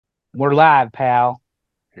We're live, pal.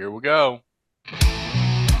 Here we go.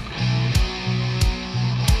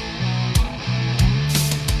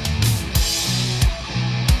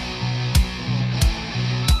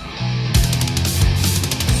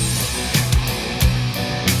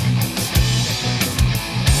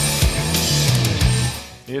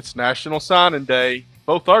 It's National Signing Day.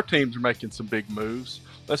 Both our teams are making some big moves.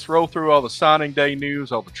 Let's roll through all the signing day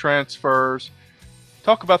news, all the transfers,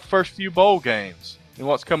 talk about the first few bowl games and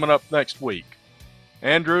what's coming up next week.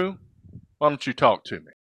 Andrew, why don't you talk to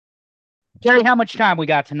me? Jerry, how much time we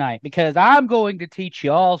got tonight? Because I'm going to teach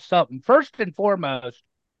you all something. First and foremost,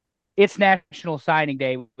 it's National Signing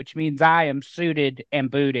Day, which means I am suited and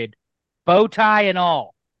booted, bow tie and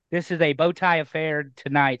all. This is a bow tie affair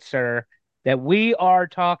tonight, sir, that we are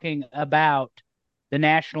talking about the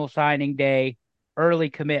National Signing Day early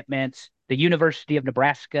commitments. The University of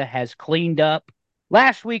Nebraska has cleaned up.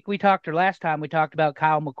 Last time we talked about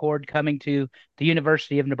Kyle McCord coming to the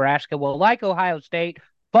University of Nebraska. Well, like Ohio State,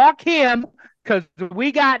 fuck him because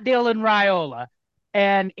we got Dylan Raiola.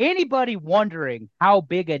 And anybody wondering how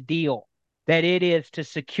big a deal that it is to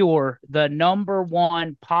secure the number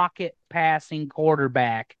one pocket passing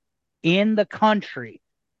quarterback in the country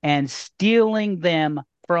and stealing them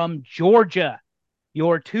from Georgia,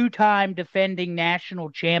 your two-time defending national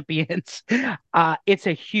champions. It's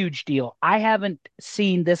a huge deal. I haven't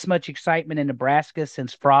seen this much excitement in Nebraska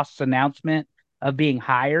since Frost's announcement of being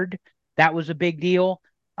hired. That was a big deal.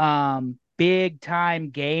 Big time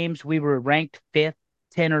games. We were ranked fifth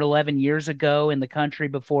 10 or 11 years ago in the country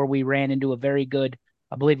before we ran into a very good,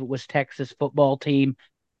 I believe it was Texas football team.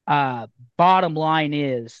 Uh, Bottom line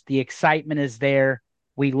is the excitement is there.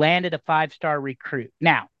 We landed a five-star recruit.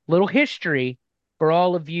 Now, little history for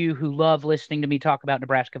all of you who love listening to me talk about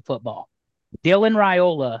Nebraska football. Dylan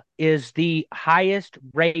Raiola is the highest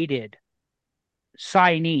rated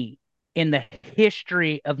signee in the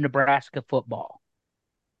history of Nebraska football.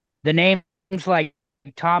 The names like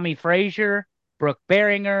Tommy Frazier, Brooke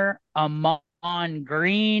Beringer, Amon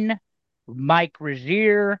Green, Mike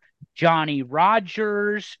Rozier, Johnny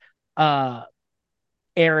Rogers, uh,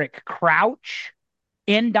 Eric Crouch,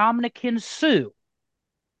 Indomitian Sue.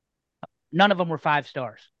 None of them were five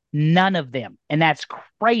stars. None of them. And that's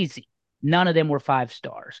crazy. None of them were five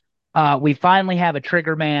stars. We finally have a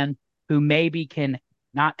trigger man who maybe can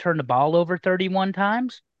not turn the ball over 31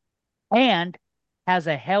 times and has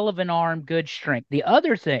a hell of an arm, good strength. The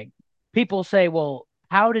other thing, people say, well,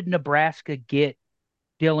 how did Nebraska get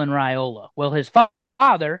Dylan Raiola? Well, his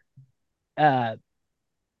father, uh,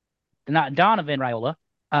 not Donovan Raiola,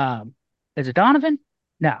 is it Donovan?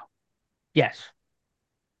 No. Yes.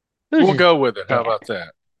 Who's We'll his go with it. How dad? about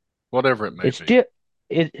that? Whatever it may It's be.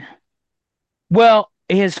 it. Well,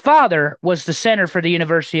 his father was the center for the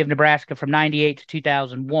University of Nebraska from 98 to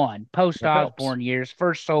 2001, post That helps. Osborne years,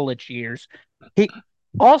 first Solich years. He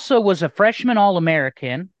also was a freshman All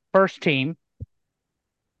American, first team,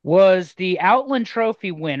 was the Outland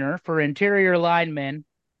Trophy winner for interior linemen,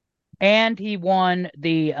 and he won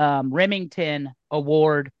the Remington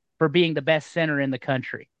Award for being the best center in the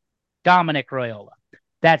country. Dominic Royola.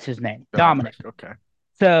 That's his name, Dominic. Dominic. Okay.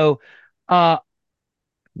 So uh,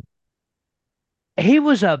 he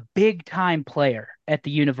was a big time player at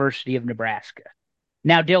the University of Nebraska.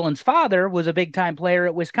 Now, Dylan's father was a big time player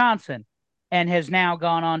at Wisconsin and has now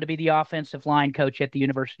gone on to be the offensive line coach at the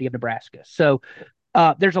University of Nebraska. So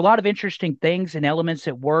there's a lot of interesting things and elements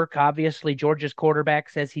at work. Obviously, Georgia's quarterback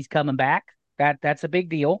says he's coming back. That's a big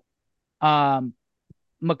deal. Um,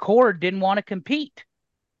 McCord didn't want to compete,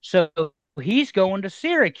 so he's going to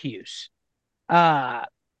Syracuse. Uh,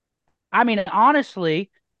 I mean,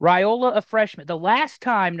 honestly, Raiola, a freshman. The last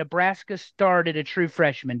time Nebraska started a true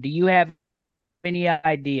freshman, do you have any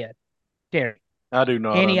idea, Terry? I do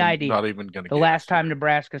not. Any I'm not idea? even going to The last guess time here.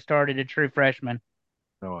 Nebraska started a true freshman,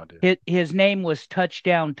 No idea. his name was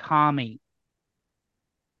Touchdown Tommy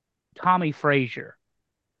Frazier,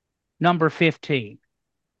 number 15.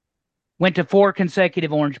 Went to four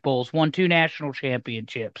consecutive Orange Bowls, won two national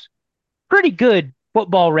championships. Pretty good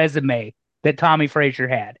football resume that Tommy Frazier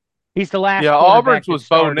had. He's the last Yeah, quarterback Auburn's that was Bo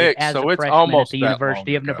started Nix, as a so it's freshman at almost the that long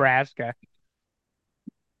University of ago. Nebraska.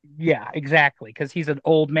 Yeah, exactly, because he's an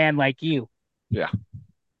old man like you. Yeah.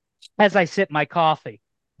 As I sip my coffee.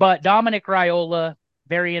 But Dominic Raiola,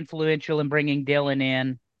 very influential in bringing Dylan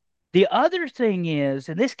in. The other thing is,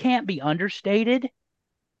 and this can't be understated,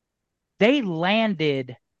 they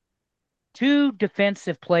landed two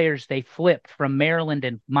defensive players they flipped from Maryland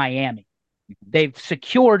and Miami. They've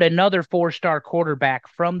secured another four-star quarterback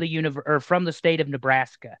from from the state of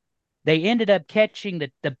Nebraska. They ended up catching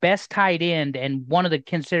the best tight end and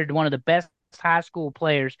considered one of the best high school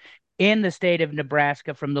players in the state of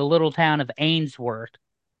Nebraska from the little town of Ainsworth.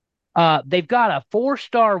 They've got a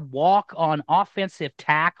four-star walk-on offensive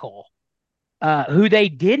tackle who they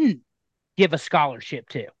didn't give a scholarship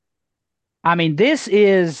to. I mean, this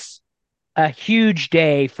is a huge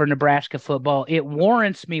day for Nebraska football. It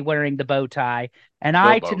warrants me wearing the bow tie, and The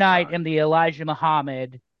I bow tonight tie. am the Elijah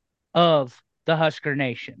Muhammad of the Husker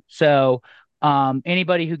Nation. So,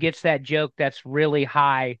 anybody who gets that joke, that's really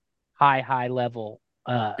high level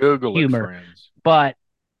Google it, humor. friends. But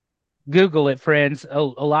Google it, friends.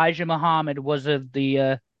 Oh, Elijah Muhammad was of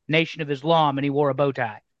the Nation of Islam, and he wore a bow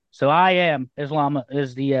tie. So I am Islam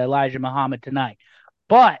is the Elijah Muhammad tonight.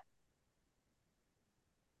 But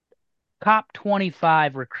top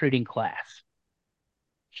 25 recruiting class,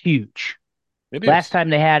 huge. It Last is. time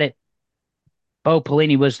they had it, Bo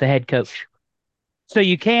Pelini was the head coach. So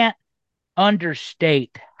you can't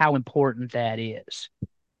understate how important that is.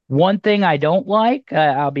 One thing I don't like,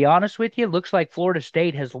 I'll be honest with you, looks like Florida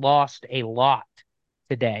State has lost a lot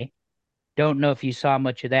today. Don't know if you saw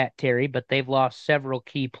much of that, Terry, but they've lost several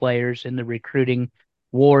key players in the recruiting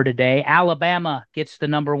war today. Alabama gets the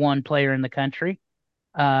number one player in the country.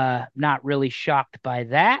 Not really shocked by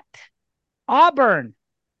that. Auburn,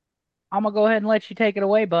 I'm gonna go ahead and let you take it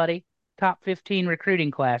away, buddy. Top 15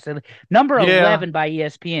 recruiting class. Number Yeah. 11 by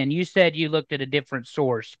ESPN. You said you looked at a different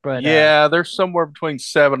source, but Yeah, there's somewhere between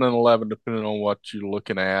 7 and 11, depending on what you're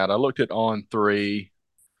looking at. I looked at On Three.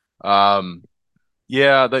 Um,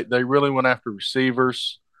 yeah, they really went after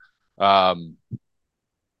receivers. Um,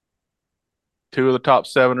 two of the top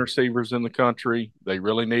seven receivers in the country. They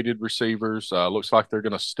really needed receivers. Looks like they're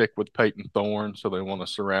going to stick with Peyton Thorne, so they want to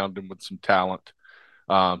surround him with some talent,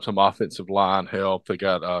 some offensive line help. They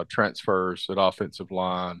got transfers at offensive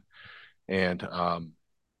line and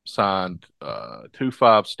signed two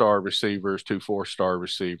 5-star receivers, two 4-star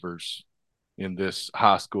receivers in this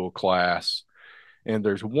high school class. And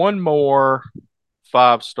there's one more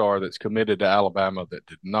 5-star that's committed to Alabama that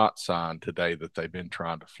did not sign today that they've been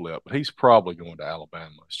trying to flip. But he's probably going to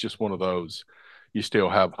Alabama. It's just one of those you still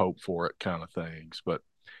have hope for it kind of things. But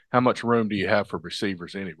how much room do you have for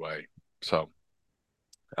receivers anyway? So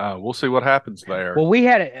we'll see what happens there. well, we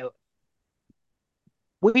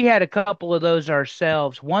had a couple of those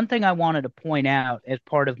ourselves. One thing I wanted to point out as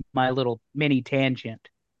part of my little mini tangent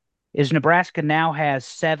is Nebraska now has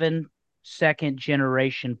seven second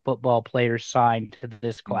generation football players signed to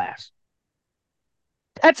this Mm, class.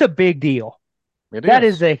 That's a big deal. it That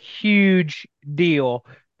is is. a huge deal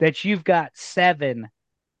that you've got seven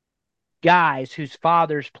guys whose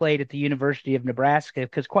fathers played at the University of Nebraska.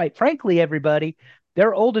 Because, quite frankly, everybody,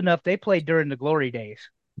 they're old enough, they played during the glory days.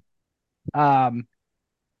 Um,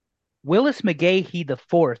 Willis McGahee the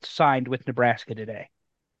fourth signed with Nebraska today.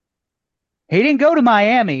 He didn't go to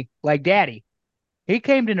Miami like Daddy. He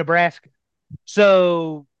came to Nebraska.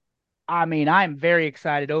 So, I mean, I'm very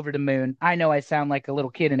excited, over the moon. I know I sound like a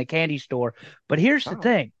little kid in a candy store, but here's the Oh,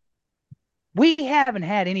 thing. We haven't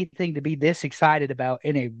had anything to be this excited about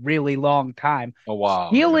in a really long time. a while.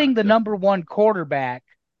 Yeah, Stealing the number definitely. one quarterback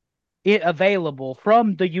available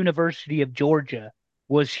from the University of Georgia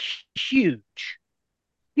was huge,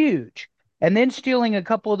 huge. And then stealing a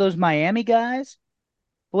couple of those Miami guys,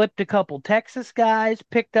 flipped a couple Texas guys,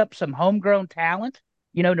 picked up some homegrown talent.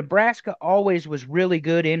 You know, Nebraska always was really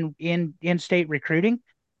good in state recruiting,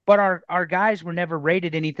 but our guys were never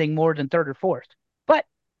rated anything more than third or fourth. But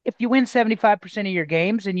if you win 75% of your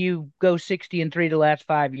games and you go 60-3 the last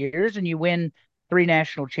 5 years and you win three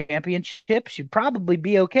national championships, you'd probably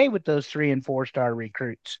be okay with those 3 and 4 star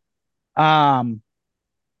recruits. Um,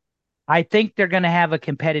 I think they're going to have a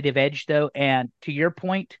competitive edge, though. And to your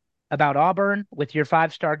point about Auburn, with your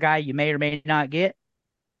 5 star guy, you may or may not get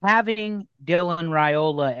having Dylan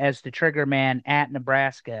Raiola as the trigger man at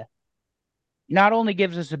Nebraska not only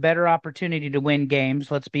gives us a better opportunity to win games,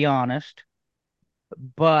 let's be honest,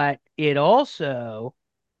 but it also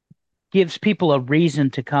gives people a reason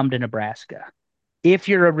to come to Nebraska. If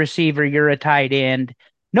you're a receiver, you're a tight end.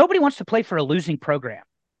 Nobody wants to play for a losing program.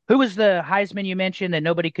 Who was the Heisman you mentioned that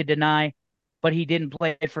nobody could deny, but he didn't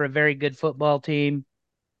play for a very good football team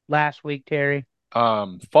last week, Terry?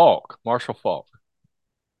 Falk, Marshall Falk.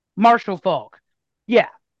 Marshall Falk. Yeah.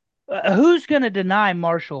 Who's going to deny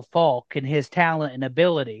Marshall Falk and his talent and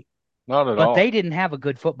ability? Not at But they all. didn't have a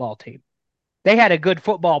good football team. They had a good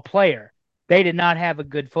football player. They did not have a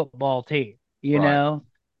good football team, you Right. know?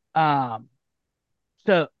 Um,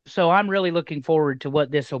 so I'm really looking forward to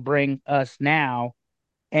what this will bring us now.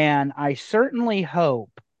 And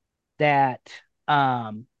that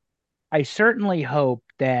um I certainly hope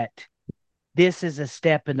that this is a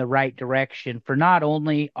step in the right direction for not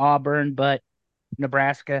only Auburn, but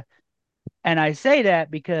Nebraska. And I say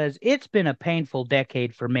that because it's been a painful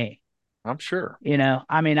decade for me. I'm sure.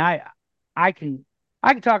 I mean, I can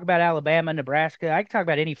I can talk about Alabama, Nebraska. I can talk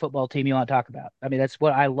about any football team you want to talk about. I mean, that's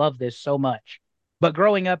what I love this so much. But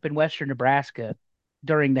growing up in Western Nebraska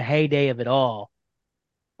during the heyday of it all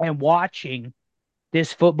and watching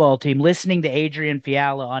this football team, listening to Adrian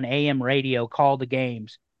Fiala on AM radio call the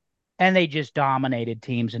games, and they just dominated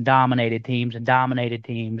teams and dominated teams and dominated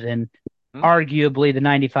teams. And Hmm? arguably, the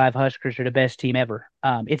 95 Huskers are the best team ever.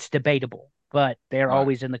 It's debatable, but they're Right.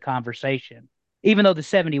 always in the conversation. Even though the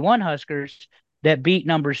 71 Huskers that beat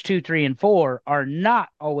numbers 2, 3, and 4 are not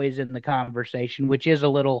always in the conversation, which is a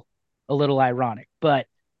little ironic. But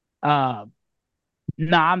uh,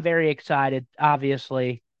 no, I'm very excited.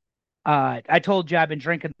 Obviously, I told you I've been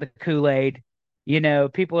drinking the Kool-Aid.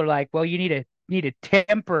 People are like, "Well, you need to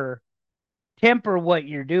temper what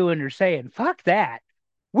you're doing or saying." Fuck that.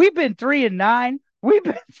 We've been 3-9. We've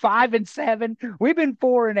been 5-7. We've been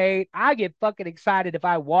 4-8. I get fucking excited if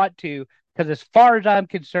I want to, because as far as I'm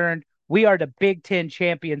concerned, we are the Big Ten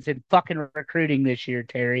champions in fucking recruiting this year,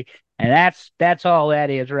 Terry. And that's all that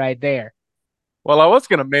is right there. Well, I was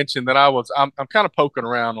going to mention that I'm kind of poking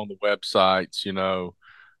around on the websites,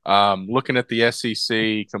 looking at the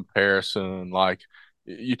SEC comparison. Like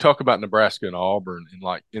you talk about Nebraska and Auburn, and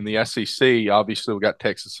like in the SEC, obviously we got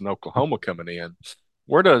Texas and Oklahoma coming in.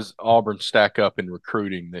 Where does Auburn stack up in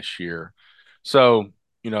recruiting this year? So,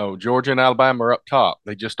 Georgia and Alabama are up top.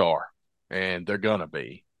 They just are, and they're gonna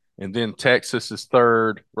be. And then Texas is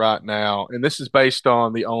third right now, and this is based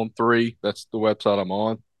on the On Three. That's the website I'm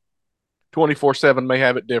on. 24/7 may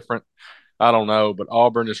have it different. I don't know, but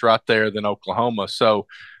Auburn is right there, then Oklahoma. So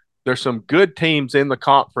there's some good teams in the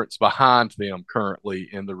conference behind them currently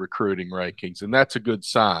in the recruiting rankings, and that's a good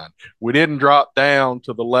sign. We didn't drop down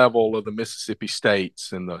to the level of the Mississippi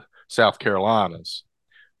States and the South Carolinas.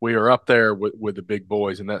 We are up there with the big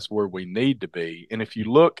boys, and that's where we need to be. And if you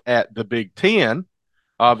look at the Big Ten,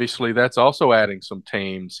 obviously that's also adding some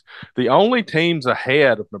teams. The only teams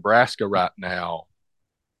ahead of Nebraska right now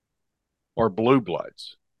are blue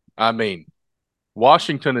bloods. I mean,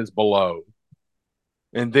 Washington is below,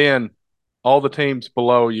 and then all the teams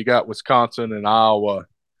below, you got Wisconsin and Iowa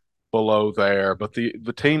below there, but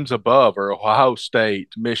the teams above are Ohio State,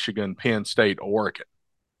 Michigan, Penn State, Oregon,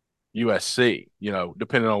 USC,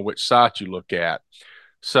 depending on which site you look at.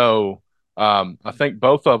 So I think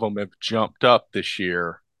both of them have jumped up this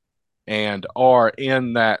year and are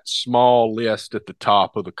in that small list at the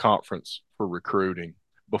top of the conference for recruiting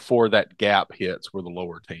before that gap hits where the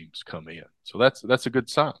lower teams come in. So that's a good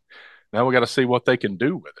sign. Now we got to see what they can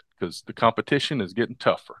do with it because the competition is getting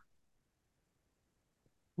tougher.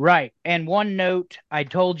 Right. And one note I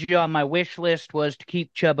told you on my wish list was to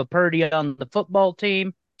keep Chuba Purdy on the football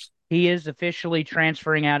team. He is officially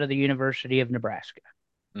transferring out of the University of Nebraska.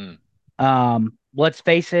 Mm. Let's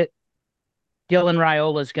face it, Dylan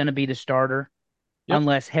Raiola is going to be the starter Yep.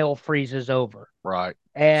 unless hell freezes over. Right.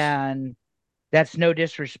 And that's no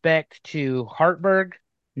disrespect to Hartberg,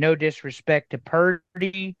 no disrespect to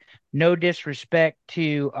Purdy, no disrespect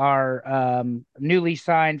to our newly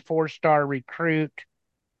signed 4-star recruit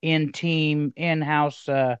in team in-house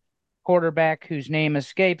quarterback whose name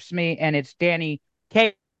escapes me, and it's Danny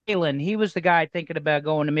Kalen. He was the guy thinking about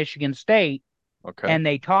going to Michigan State, Okay. and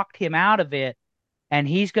they talked him out of it, and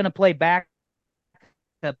he's going to play back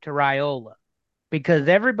up to Raiola because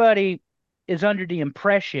everybody is under the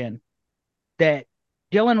impression that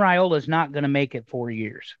Dylan Raiola is not going to make it 4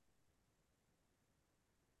 years.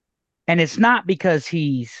 And it's not because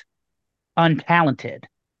he's untalented.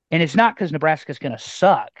 And it's not because Nebraska's going to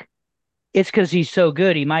suck. It's because he's so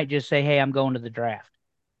good, he might just say, "Hey, I'm going to the draft,"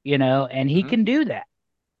 and he Mm-hmm. can do that.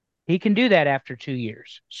 He can do that after 2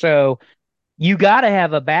 years. So you got to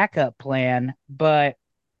have a backup plan. But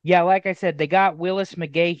yeah, like I said, they got Willis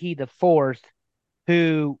McGahee the fourth,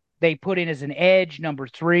 who they put in as an edge number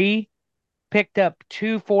 3, picked up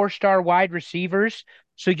 2 4-star wide receivers.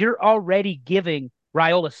 So you're already giving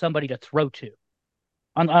Raiola somebody to throw to.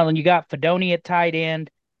 You got Fedoni at tight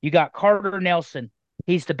end. You got Carter Nelson.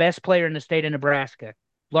 He's the best player in the state of Nebraska,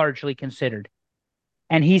 largely considered.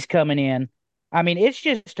 And he's coming in. I mean,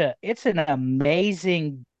 it's an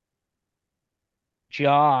amazing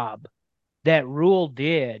job that Rule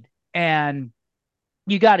did. And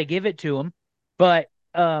you got to give it to him. But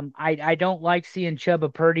I don't like seeing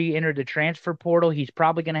Chuba Purdy enter the transfer portal. He's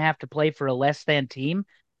probably going to have to play for a less than team.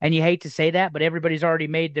 And you hate to say that, but everybody's already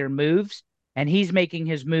made their moves, and he's making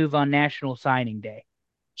his move on National Signing Day.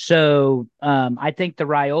 So I think the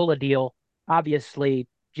Raiola deal, obviously,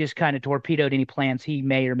 just kind of torpedoed any plans he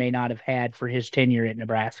may or may not have had for his tenure at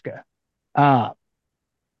Nebraska. Uh,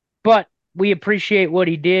 but we appreciate what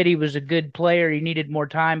he did. He was a good player. He needed more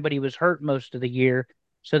time, but he was hurt most of the year.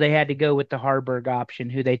 So they had to go with the Harburg option,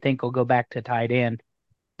 who they think will go back to tight end.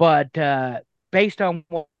 But based on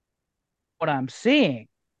what I'm seeing,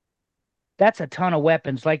 that's a ton of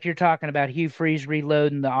weapons. Like you're talking about Hugh Freeze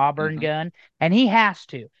reloading the Auburn Hmm. gun, and he has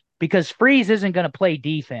to because Freeze isn't going to play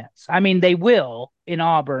defense. I mean, they will in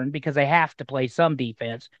Auburn because they have to play some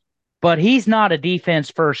defense, but he's not a defense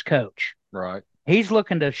first coach. Right. He's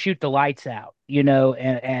looking to shoot the lights out,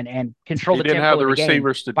 and control He the didn't have tempo of the the game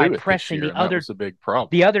receivers to by do it this pressing year, and that was a big problem.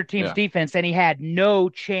 the other team's Yeah. defense, and he had no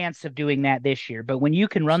chance of doing that this year. But when you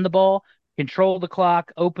can run the ball, control the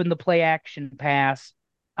clock, open the play action pass,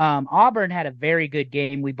 Auburn had a very good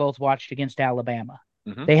game. We both watched against Alabama.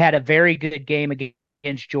 Hmm. They had a very good game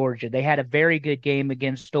against Georgia. They had a very good game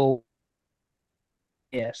against Ole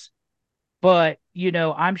Miss. But,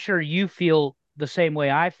 I'm sure you feel the same way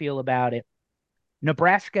I feel about it.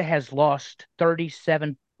 Nebraska has lost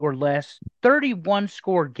 37 or less, 31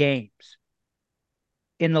 score games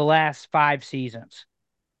in the last 5 seasons.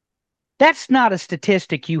 That's not a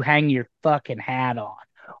statistic you hang your fucking hat on.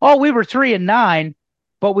 Oh, we were 3-9,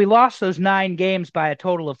 but we lost those 9 games by a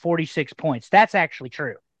total of 46 points. That's actually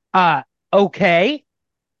true. Uh, okay,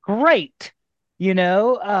 great. You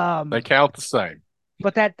know, They count the same.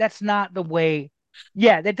 but that's not the way.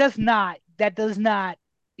 Yeah, that does not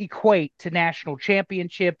equate to national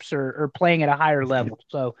championships or playing at a higher level.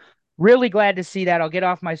 So really glad to see that. I'll get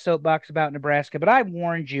off my soapbox about Nebraska, but I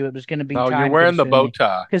warned you it was going to be Oh, you're time wearing the bow consuming.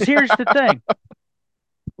 tie. Because here's the thing.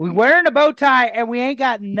 We're wearing a bow tie and we ain't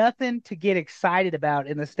got nothing to get excited about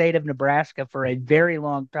in the state of Nebraska for a very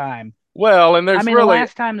long time. Well, and I there's mean, the really,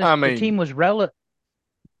 last time I the mean, team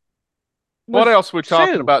what was else we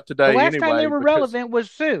talking Sue. about The today last time they anyway? were Because relevant was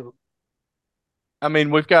Sue. I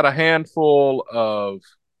mean, we've got a handful of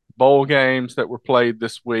bowl games that were played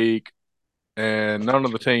this week, and none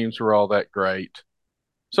of the teams were all that great.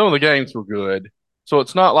 Some of the games were good. So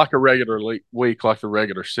it's not like a regular week like the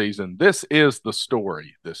regular season. This is the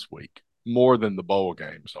story this week more than the bowl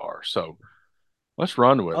games are. So let's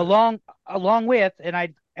run with it. Along with, and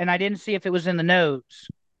I didn't see if it was in the notes.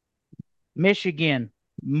 Michigan,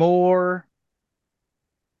 more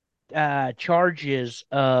charges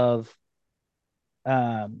of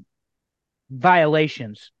um,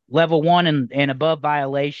 violations, level 1 and above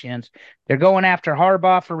violations. They're going after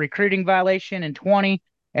Harbaugh for recruiting violation in 20,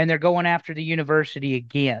 and they're going after the university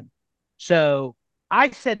again. So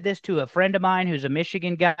I said this to a friend of mine who's a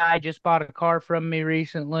Michigan guy, just bought a car from me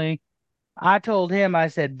recently. I told him, I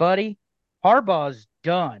said, buddy, Harbaugh's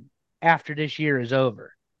done after this year is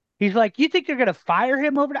over. He's like, you think they're going to fire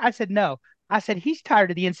him over? I said, no. I said, he's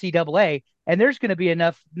tired of the NCAA, and there's going to be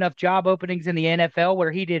enough job openings in the NFL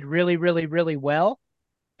where he did really, really, really well.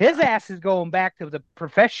 His ass is going back to the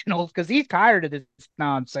professionals because he's tired of this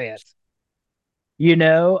nonsense. You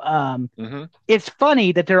know, Hmm. it's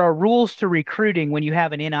funny that there are rules to recruiting when you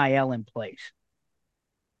have an NIL in place.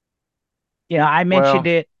 I mentioned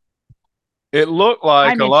Well, it. it looked I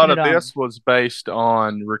like a lot mentioned it of on this was based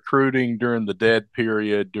on recruiting during the dead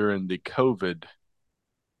period during the COVID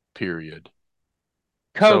period.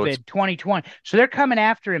 So it's, COVID 2020. So they're coming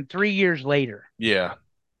after him 3 years later. yeah,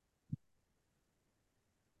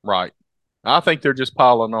 right. I think they're just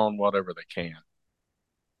piling on whatever they can.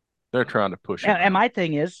 They're trying to push him And out. my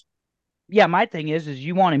thing is, yeah, my thing is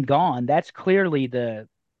you want him gone. That's clearly the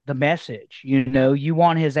message. You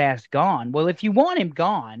want his ass gone. Well, if you want him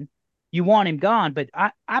gone, you want him gone. But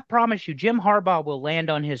I promise you, Jim Harbaugh will land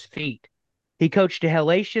on his feet. He coached a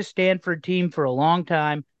hellacious Stanford team for a long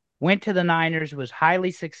time, went to the Niners, was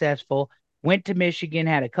highly successful, went to Michigan,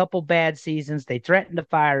 had a couple bad seasons. They threatened to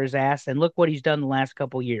fire his ass, and look what he's done the last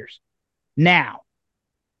couple years. Now,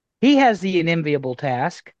 he has the unenviable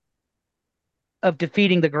task of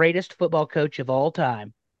defeating the greatest football coach of all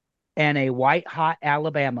time and a white hot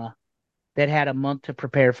Alabama that had a month to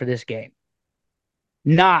prepare for this game.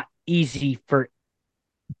 Not easy for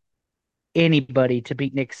anybody to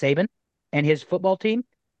beat Nick Saban and his football team,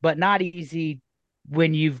 but not easy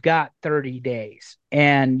when you've got 30 days.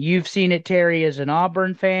 And you've seen it, Terry, as an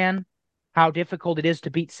Auburn fan, how difficult it is to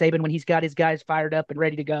beat Saban when he's got his guys fired up and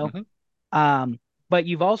ready to go. Hmm. Um, but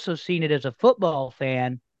you've also seen it as a football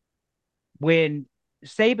fan when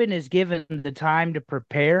Saban is given the time to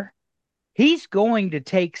prepare, he's going to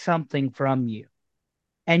take something from you.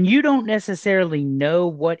 And you don't necessarily know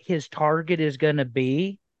what his target is going to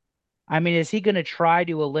be. I mean, is he going to try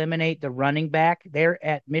to eliminate the running back there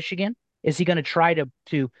at Michigan? Is he going to try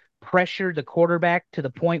to pressure the quarterback to the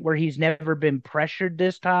point where he's never been pressured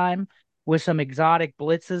this time with some exotic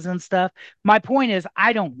blitzes and stuff. My point is,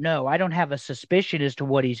 I don't know. I don't have a suspicion as to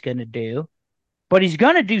what he's going to do, but he's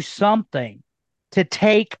going to do something to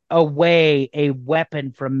take away a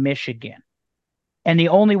weapon from Michigan. And the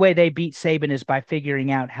only way they beat Saban is by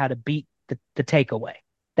figuring out how to beat the takeaway.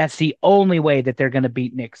 That's the only way that they're going to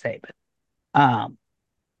beat Nick Saban. Um,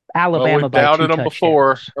 Well, Alabama we've by two doubted him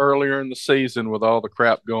before touchdowns. earlier in the season with all the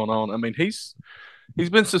crap going on. I mean, he's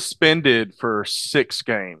been suspended for 6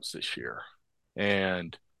 games this year,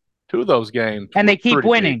 and 2 of those games And were they keep pretty big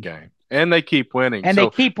winning. games, and they keep winning. And they So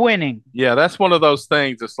keep winning. yeah, that's one of those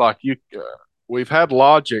things. It's like we've had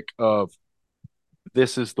logic of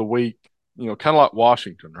this is the week, kind of like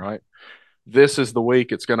Washington, right? This is the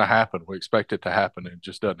week it's going to happen. We expect it to happen, and it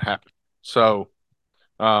just doesn't happen. So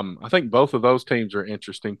I think both of those teams are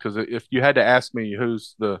interesting because if you had to ask me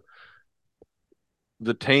who's the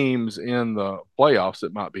teams in the playoffs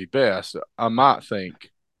that might be best, I might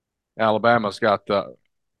think Alabama's got the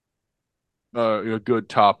a good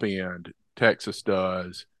top end. Texas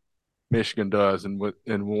does, Michigan does, and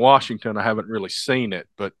in Washington, I haven't really seen it,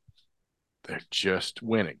 but they're just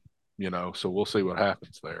winning. So we'll see what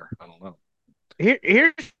happens there. I don't know.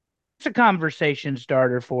 Here's a conversation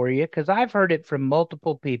starter for you because I've heard it from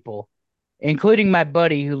multiple people, including my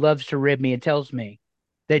buddy who loves to rib me and tells me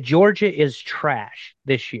that Georgia is trash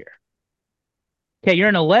this year. Okay, you're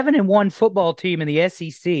an 11-1 football team in the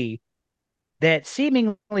SEC that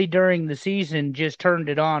seemingly during the season just turned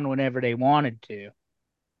it on whenever they wanted to.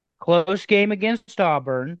 Close game against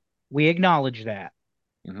Auburn. We acknowledge that.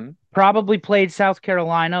 Mm-hmm. Probably played South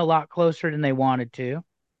Carolina a lot closer than they wanted to,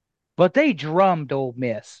 but they drummed Ole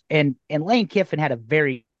Miss. And Lane Kiffin had a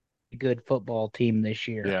very good football team this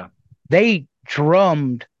year. Yeah, They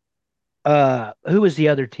drummed who was the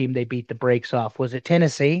other team they beat the brakes off? Was it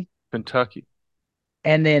Tennessee? Kentucky.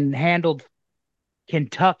 And then handled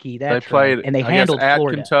Kentucky, They that's right. played, And they I guess, handled at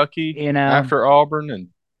Florida. Kentucky You know, after Auburn and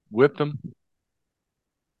whipped them.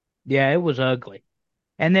 yeah, it was ugly.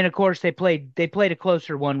 And then of course they played a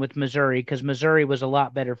closer one with Missouri because Missouri was a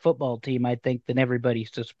lot better football team, I think, than everybody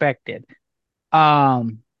suspected.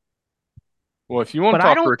 Um, Well, if you want but to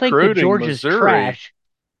I talk don't think that recruiting, Georgia's trash.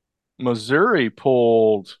 Missouri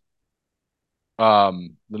pulled the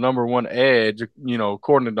number one edge,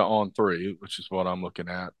 according to On Three, which is what I'm looking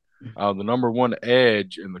at. The number one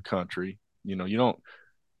edge in the country. You don't.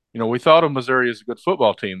 We thought of Missouri as a good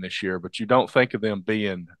football team this year, but you don't think of them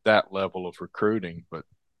being that level of recruiting. But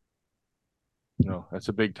that's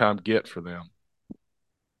a big time get for them.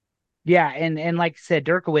 Yeah, and like I said,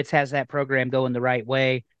 Dirkowitz has that program going the right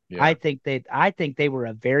way. Yeah. I think they were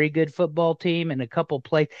a very good football team and a couple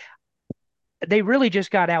play. They really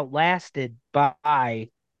just got outlasted by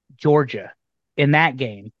Georgia in that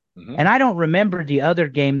game. Hmm. And I don't remember the other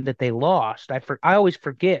game that they lost. I always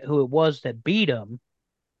forget who it was that beat them.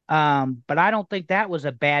 But I don't think that was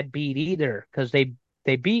a bad beat either because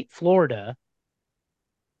they beat Florida,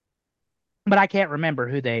 but I can't remember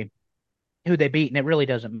who they beat, and it really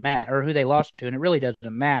doesn't matter, or who they lost to, and it really doesn't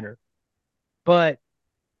matter. But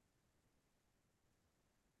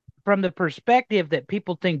from the perspective that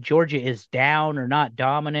people think Georgia is down or not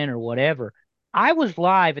dominant or whatever, I was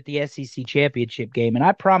live at the SEC championship game, and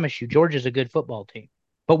I promise you, Georgia's a good football team.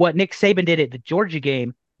 But what Nick Saban did at the Georgia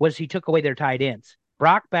game was he took away their tight ends.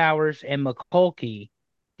 Brock Bowers and McCulkey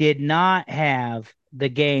did not have the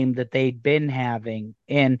game that they'd been having.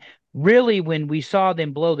 And really, when we saw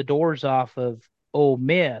them blow the doors off of Ole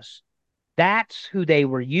Miss, that's who they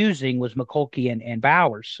were using was McCulkey and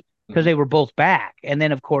Bowers because Hmm. they were both back. And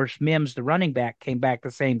then of course Mims, the running back, came back the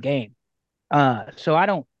same game. So I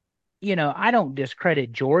don't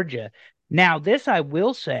discredit Georgia. Now, this I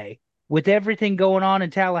will say, with everything going on in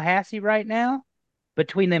Tallahassee right now,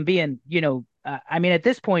 between them being, I mean, at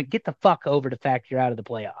this point, get the fuck over the fact you're out of the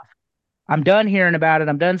playoff. I'm done hearing about it.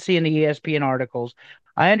 I'm done seeing the ESPN articles.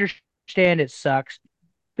 I understand it sucks.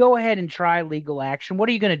 Go ahead and try legal action. What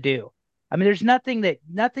are you going to do? I mean, there's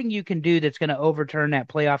nothing you can do that's going to overturn that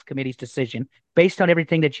playoff committee's decision based on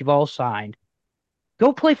everything that you've all signed.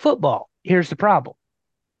 Go play football. Here's the problem.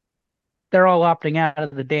 They're all opting out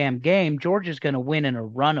of the damn game. Georgia's going to win in a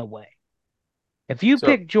runaway. If you So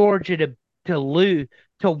pick Georgia to lose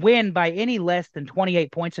to win by any less than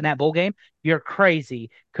 28 points in that bowl game, you're crazy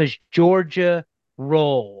because Georgia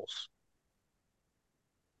rolls.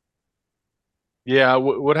 yeah,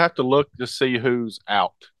 would have to look to see who's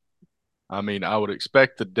out. I mean, I would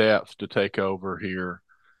expect the depth to take over here,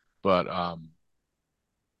 but I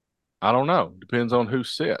don't know. Depends on who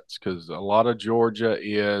sits because a lot of Georgia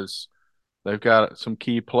is They've got some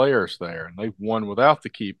key players there, and they've won without the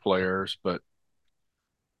key players. But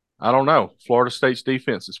I don't know. Florida State's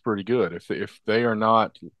defense is pretty good. If they are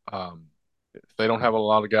not, if they don't have a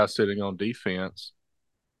lot of guys sitting on defense,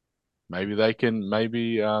 maybe they can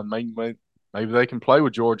maybe they can play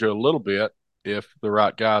with Georgia a little bit if the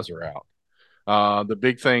right guys are out. The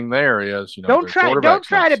big thing there is, their Don't quarterback's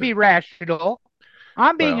try not to be sitting. rational.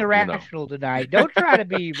 I'm being Well, irrational tonight. Don't try to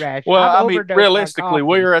be rational. Well, I've I mean, overdosed on realistically, coffee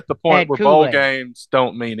we're at the point and where bowl Kool-Aid. games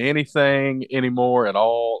don't mean anything anymore at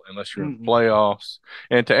all unless you're in the Mm-mm. playoffs.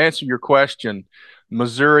 And to answer your question,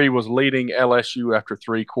 Missouri was leading LSU after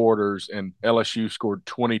 3 quarters, and LSU scored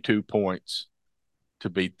 22 points to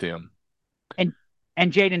beat them. And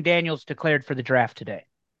and Jaden Daniels declared for the draft today.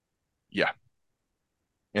 Yeah.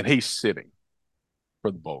 And he's sitting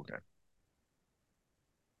for the bowl game.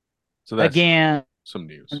 So that's Against some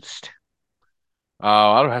news.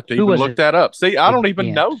 I don't have to who even was look it that up. See, I don't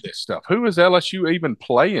even know against? this stuff. Who is LSU even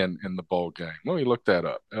playing in the bowl game? Let me look that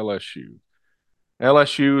up. LSU.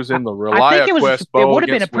 LSU is I, in the I think it was ReliaQuest it Bowl would have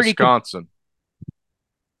been a against pretty Wisconsin.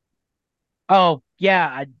 oh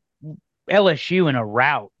yeah, LSU in a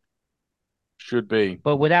rout. Should be.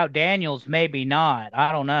 But without Daniels, maybe not.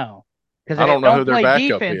 I don't know. Because I they don't know who don't their play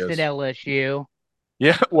backup defense at is. LSU.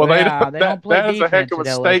 Yeah, well, they Yeah, don't. they That don't play that is a heck defense of a at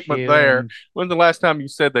statement LSU. there. And When's the last time you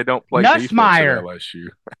said they don't play defense at Nussmeyer, LSU?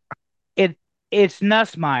 it it's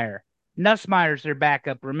Nussmeyer. Nussmeyer's their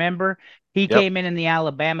backup. Remember, he Yep. came in the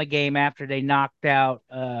Alabama game after they knocked out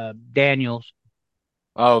Daniels.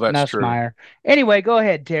 Oh, that's true. Nussmeyer. Anyway, go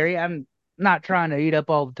ahead, Terry. I'm not trying to eat up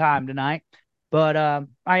all the time tonight, but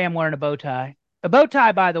I am wearing a bow tie. A bow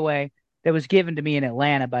tie, by the way, that was given to me in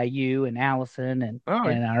Atlanta by you and Allison Oh,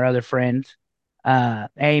 and our other friends,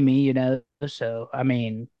 Amy. So I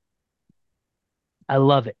mean, I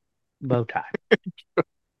love it. Bow tie.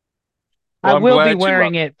 I well, I'm will be glad you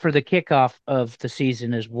wearing love it for the kickoff of the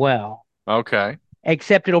season as well. it. Okay.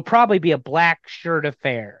 Except it'll probably be a black shirt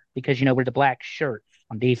affair because we're the black shirts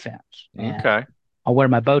on defense, and Okay. I'll wear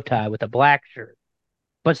my bow tie with a black shirt.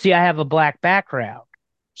 But see, I have a black background,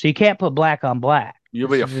 so you can't put black on black. You'll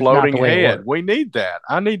This be a is just not floating the way it head. works. We need that.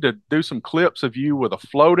 I need to do some clips of you with a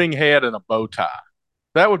floating head and a bow tie.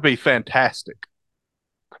 That would be fantastic.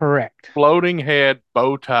 Correct. Floating head,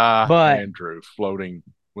 bow tie, But Andrew, floating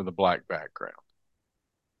with a black background.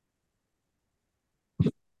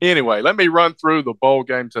 Anyway, let me run through the bowl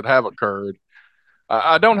games that have occurred.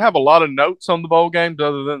 I don't have a lot of notes on the bowl games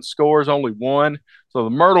other than scores, only one. So the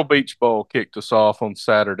Myrtle Beach Bowl kicked us off on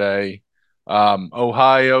Saturday.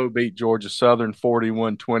 Ohio beat Georgia Southern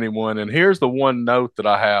 41-21. And here's the one note that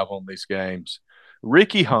I have on these games.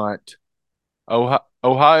 Ricky Hunt,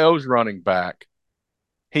 Ohio's running back,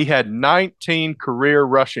 he had 19 career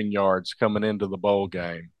rushing yards coming into the bowl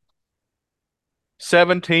game.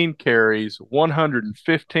 17 carries,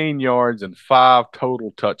 115 yards, and 5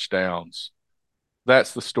 total touchdowns.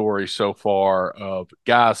 That's the story so far of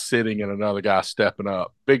guys sitting and another guy stepping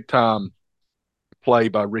up. Big time play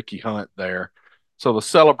by Ricky Hunt there. So the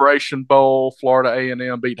Celebration Bowl, Florida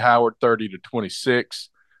A&M beat Howard 30-26.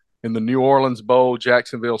 In the New Orleans Bowl,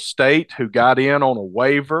 Jacksonville State, who got in on a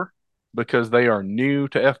waiver because they are new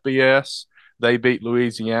to FBS, they beat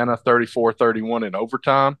Louisiana 34-31 in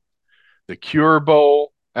overtime. The Cure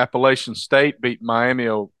Bowl, Appalachian State beat Miami,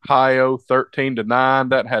 Ohio 13-9.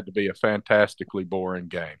 That had to be a fantastically boring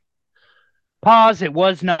game. pause. It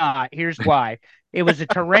was not. Here's why. It was a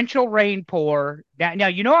torrential rain pour. Now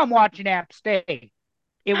I'm watching App State.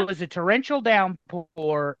 It was a torrential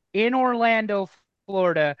downpour in Orlando,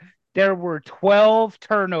 Florida. There were 12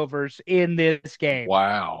 turnovers in this game.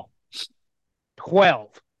 Wow.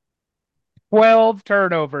 12. 12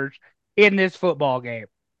 turnovers in this football game.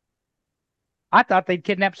 I thought they'd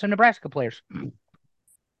kidnap some Nebraska players, at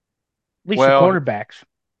least the Well, quarterbacks.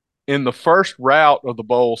 in the first route of the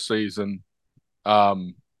bowl season,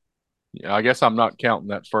 um, I guess I'm not counting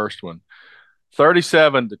that first one.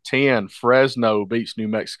 37-10, Fresno beats New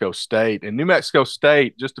Mexico State. And New Mexico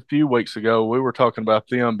State, just a few weeks ago, we were talking about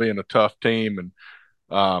them being a tough team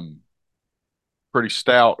and pretty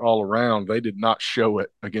stout all around. They did not show it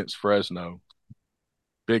against Fresno.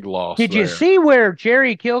 Big loss Did you there. see where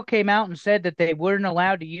Jerry Kill came out and said that they weren't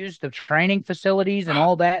allowed to use the training facilities and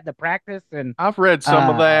all that, the practice? And I've read some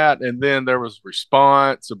of that, and then there was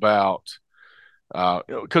response about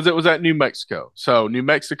because it was at New Mexico. So New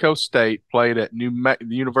Mexico State played at the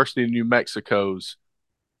University of New Mexico's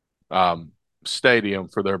um, stadium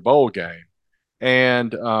for their bowl game.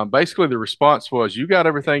 And basically, the response was, "You got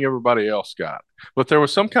everything everybody else got." But there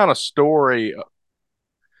was some kind of story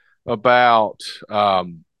about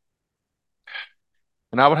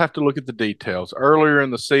and I would have to look at the details earlier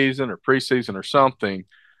in the season or preseason or something.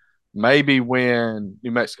 Maybe when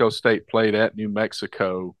New Mexico State played at New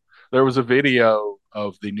Mexico, there was a video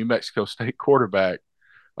of the New Mexico State quarterback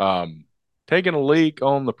um, taking a leak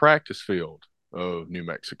on the practice field of New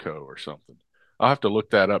Mexico or something. I'll have to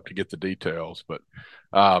look that up to get the details, but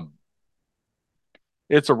um,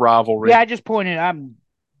 it's a Yeah, rivalry. I just pointed.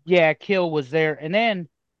 Yeah, Kill was there, and then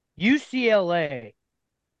UCLA,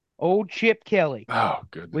 old Chip Kelly. Oh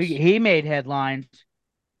We goodness. he made headlines.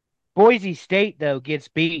 Boise State though gets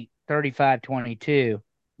beat 35-22.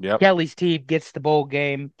 Yep. Kelly's team gets the bowl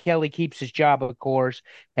game. Kelly keeps his job, of course.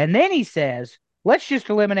 And then he says, let's just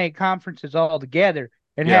eliminate conferences altogether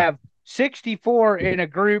and Yeah. have 64 in a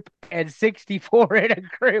group and 64 in a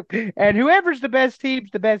group. And whoever's the best team's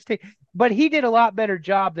the best team. But he did a lot better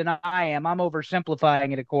job than I am. I'm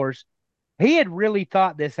oversimplifying it, of course. He had really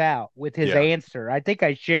thought this out with his Yeah. answer. I think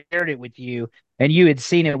I shared it with you and you had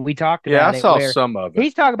seen it. We talked Yeah. I about it saw where some of it.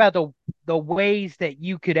 he's talking about the ways that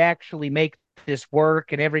you could actually make this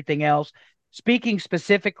work and everything else. Speaking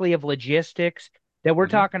specifically of logistics, that we're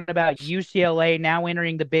Hmm. talking about UCLA now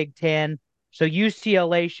entering the Big Ten. So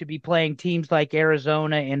UCLA should be playing teams like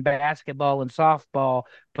Arizona in basketball and softball,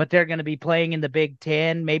 but they're going to be playing in the Big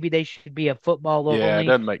Ten. Maybe they should be a football Yeah. It only,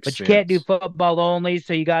 doesn't make but you can't do sense. football only,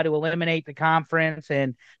 so you got to eliminate the conference.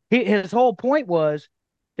 And his whole point was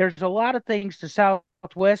there's a lot of things the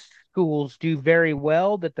Southwest schools do very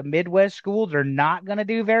well that the Midwest schools are not going to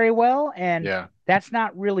do very well, and Yeah. that's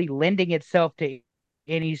not really lending itself to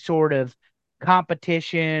any sort of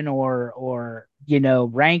competition or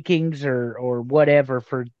rankings or whatever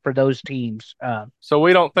for those teams. So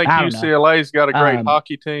we don't think I don't know. UCLA's got a great Um,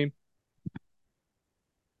 hockey team.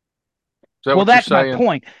 Is that Well, what you're that's my saying?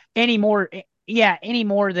 point. Any more, yeah, any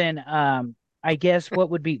more than I guess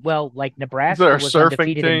what would be well, like Is there Nebraska a was surfing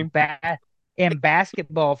undefeated team? in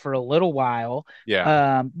basketball for a little while.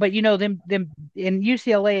 Yeah. But them in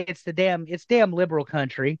UCLA, it's damn liberal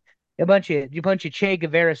country. A bunch of Che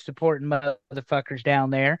Guevara supporting motherfuckers down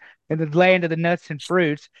there in the land of the nuts and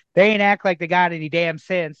fruits. They ain't act like they got any damn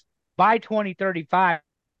sense. By 2035,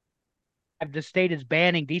 the state is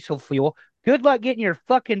banning diesel fuel. Good luck getting your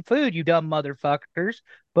fucking food, you dumb motherfuckers.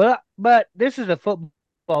 But this is a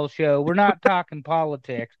football show. We're not talking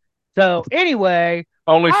politics. So anyway,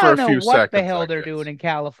 Only I for don't a know few what the seconds, hell I they're doing guess. in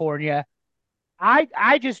California.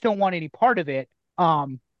 I just don't want any part of it.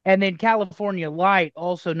 And then California Light,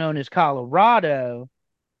 also known as Colorado,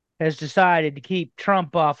 has decided to keep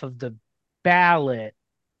Trump off of the ballot.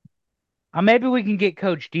 Maybe we can get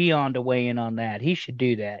Coach Dion to weigh in on that. He should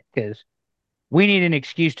do that because we need an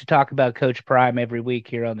excuse to talk about Coach Prime every week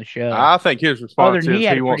here on the show. I think his Other response than he is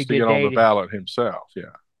had he a pretty wants to good get on the day. ballot himself. Yeah.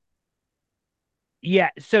 Yeah.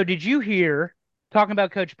 So did you hear talking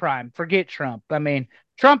about Coach Prime? Forget Trump. I mean,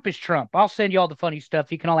 Trump is Trump. I'll send you all the funny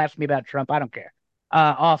stuff. You can all ask me about Trump. I don't care.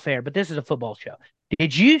 Off air, but this is a football show.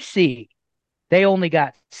 Did you see they only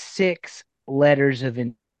got 6 letters of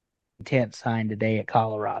intent signed today at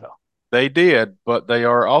Colorado They did, but they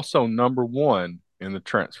are also number one in the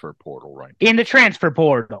transfer portal in the rankings. transfer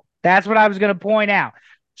portal? That's what I was going to point out.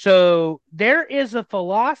 So there is a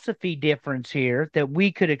philosophy difference here that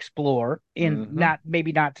we could explore in Hmm. not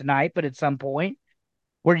maybe not tonight, but at some point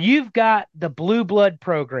where you've got the blue blood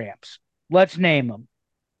programs. Let's name them: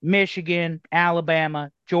 Michigan,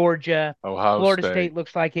 Alabama, Georgia, Ohio Florida State. State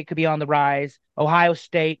looks like it could be on the rise. Ohio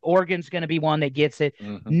State, Oregon's going to be one that gets it.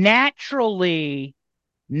 Hmm. Naturally,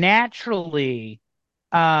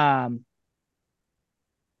 um,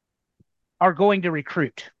 are going to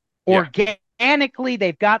recruit. Yeah. Organically,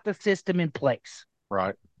 they've got the system in place.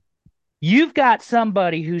 Right. You've got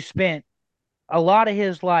somebody who spent a lot of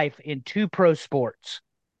his life in 2 pro sports,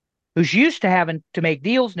 who's used to having to make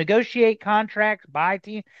deals, negotiate contracts, buy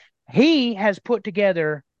team. He has put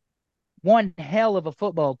together one hell of a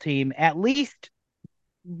football team, at least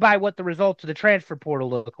by what the results of the transfer portal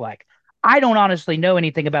look like. I don't honestly know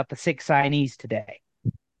anything about the 6 signees today.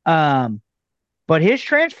 Um, but his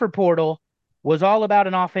transfer portal was all about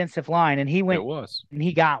an offensive line, and he It went was. and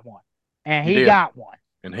he got one. And He he did. got one.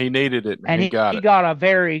 And he needed it and And he got he it. got a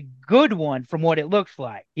very good one from what it looks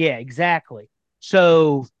like. Yeah, exactly.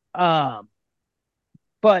 So, but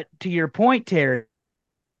to your point, Terry,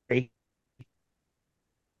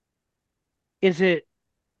 is it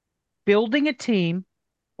building a team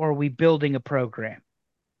or are we building a program?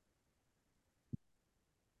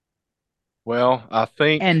 Well, I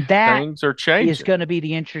think And that things are is changing. going to be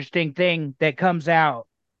the interesting thing that comes out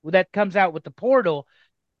with the portal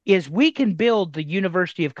is we can build the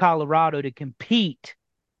University of Colorado to compete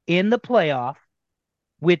in the playoff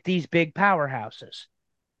with these big powerhouses.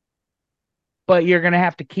 but you're going to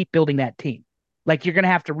have to keep building that team. Like you're going to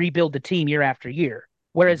have to rebuild the team year after year.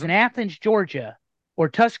 Whereas Hmm. in Athens, Georgia, or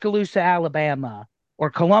Tuscaloosa, Alabama, or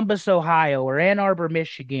Columbus, Ohio, or Ann Arbor,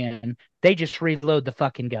 Michigan, they just reload the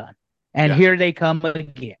fucking gun. And Yeah. here they come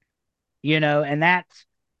again. And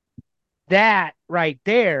that right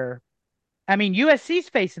there. I mean, USC's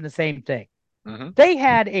facing the same thing. Hmm. They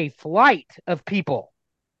had a flight of people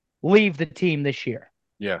leave the team this year.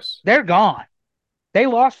 Yes. They're gone. They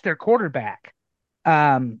lost their quarterback.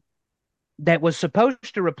 Um, that was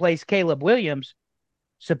supposed to replace Caleb Williams,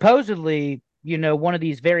 supposedly, one of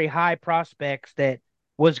these very high prospects that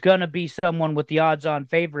was going to be someone with the odds on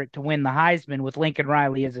favorite to win the Heisman with Lincoln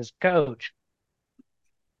Riley as his coach.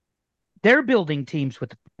 They're building teams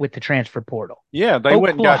with the transfer portal. Yeah, they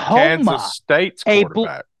went and got Kansas Oklahoma, State's a bl-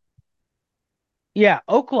 quarterback.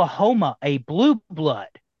 Oklahoma, a blue blood,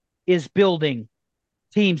 is building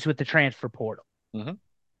teams with the transfer portal. Hmm.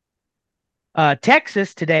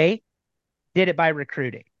 Texas today did it by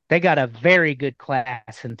recruiting. They got a very good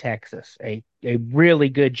class in Texas, a really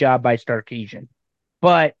good job by Sarkisian.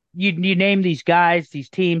 But you name these guys, these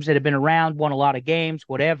teams that have been around, won a lot of games,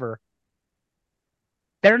 whatever.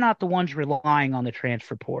 They're not the ones relying on the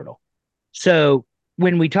transfer portal. So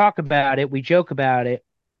when we talk about it, we joke about it.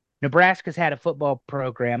 Nebraska's had a football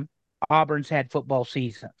program. Auburn's had football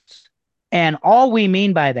seasons. And all we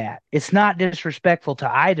mean by that, it's not disrespectful to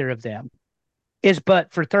either of them, is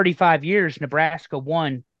but for 35 years, Nebraska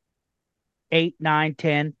won 8, 9,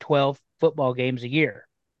 10, 12 football games a year.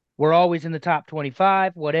 We're always in the top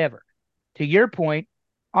 25, whatever. To your point,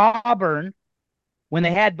 Auburn, when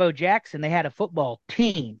they had Bo Jackson, they had a football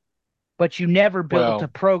team, but you never built a Well,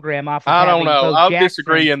 program off of I don't having know. Bo I'll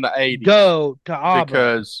disagree Jackson in the 80s go to Auburn,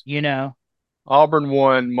 because you know? Auburn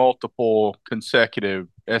won multiple consecutive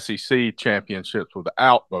SEC championships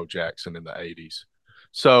without Bo Jackson in the 80s.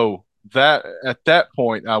 So that at that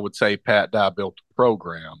point, I would say Pat Dye built a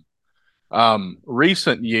program.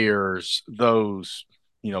 Recent years, those,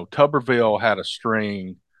 Tuberville had a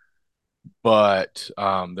string, but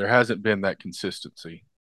there hasn't been that consistency.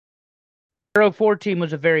 Your 04 team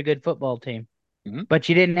was a very good football team, Hmm. but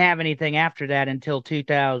you didn't have anything after that until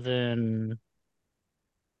 2010.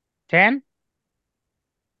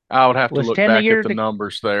 I would have to Was look 10 the back at year the the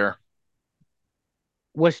numbers there.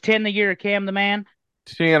 was 10 the year of Cam the Man?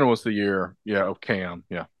 10 was the year, yeah, of Cam.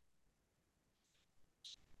 Yeah.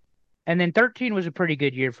 And then 13 was a pretty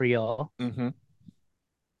good year for y'all. Hmm.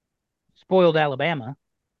 Spoiled Alabama.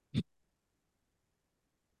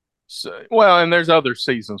 So, well, and there's other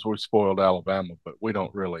seasons we spoiled Alabama, but we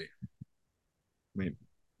don't really. I mean,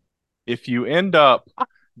 if you end up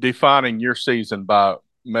defining your season by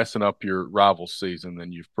messing up your rival's season,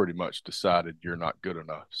 then you've pretty much decided you're not good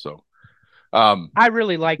enough. So, um, I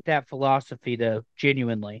really like that philosophy though,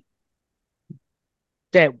 genuinely.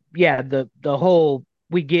 That yeah, the whole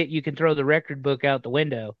we get you can throw the record book out the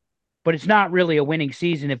window, but it's not really a winning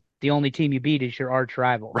season if the only team you beat is your arch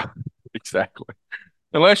rival. exactly.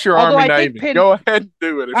 Unless you're Although Army I think Navy, Penn go ahead and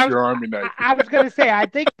do it if I was you're Army Navy. I was gonna say I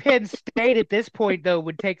think Penn State at this point though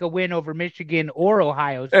would take a win over Michigan or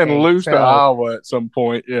Ohio And State. lose to So Iowa at some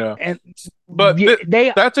point, yeah. and But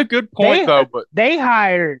they that's a good point, they though. But they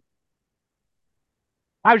hired.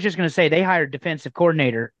 I was just gonna say they hired defensive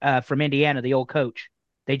coordinator from Indiana, the old coach.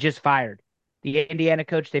 They just fired the Indiana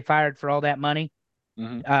coach. They fired for all that money.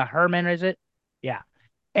 mhm. Herman, is it? Yeah.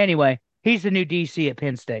 Anyway, he's the new DC at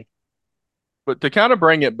Penn State. But to kind of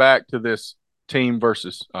bring it back to this team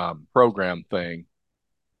versus program thing,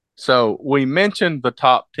 so we mentioned the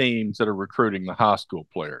top teams that are recruiting the high school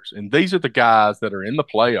players, and these are the guys that are in the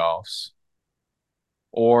playoffs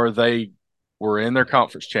or they were in their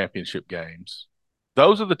conference championship games.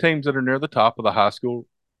 Those are the teams that are near the top of the high school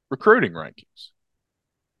recruiting rankings.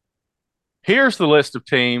 Here's the list of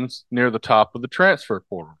teams near the top of the transfer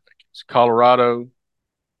portal rankings. Colorado,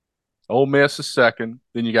 Ole Miss is second.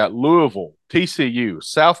 Then you got Louisville, TCU,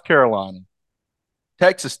 South Carolina,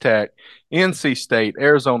 Texas Tech, NC State,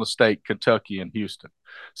 Arizona State, Kentucky, and Houston.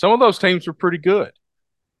 Some of those teams were pretty good.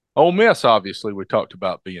 Ole Miss, obviously, we talked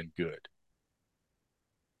about being good,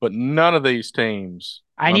 but none of these teams.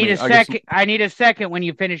 I I need mean, a I guess, second. I need a second when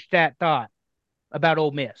you finish that thought about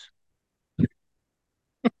Ole Miss.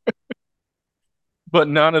 but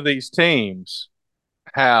none of these teams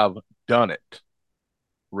have done it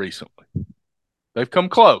recently. They've come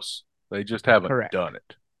close. They just haven't Correct. done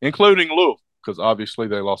it, including Louisville, because obviously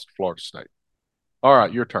they lost to Florida State. All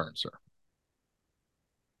right, your turn, sir.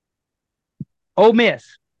 Ole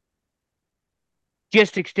Miss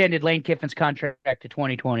just extended Lane Kiffin's contract to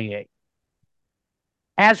 2028.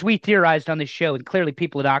 As we theorized on this show, and clearly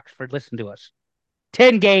people at Oxford listen to us,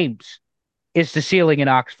 10 games. is the ceiling in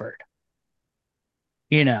Oxford.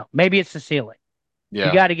 Maybe it's the ceiling. You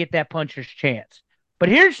Yeah. got to get that puncher's chance. But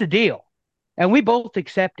here's the deal, and we both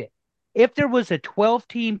accept it. If there was a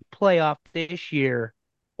 12-team playoff this year,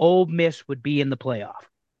 Ole Miss would be in the playoff.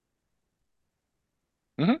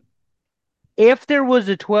 Hmm. If there was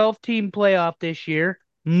a 12-team playoff this year,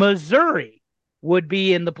 Missouri would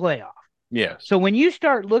be in the playoff. Yes. So when you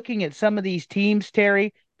start looking at some of these teams,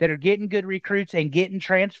 Terry, that are getting good recruits and getting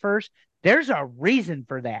transfers, there's a reason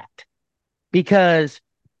for that. Because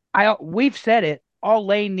we've said it, all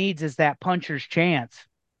Lane needs is that puncher's chance.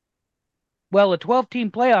 Well, a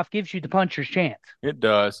 12-team playoff gives you the puncher's chance. It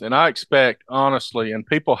does. And I expect, honestly, and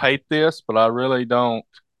people hate this, but I really don't.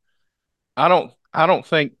 I don't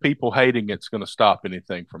think people hating it's going to stop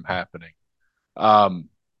anything from happening. Um,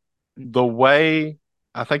 the way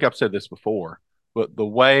I think I've said this before, but the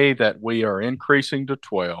way that we are increasing to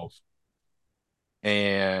 12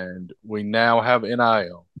 and we now have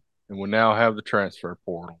NIL and we now have the transfer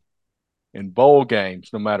portal in bowl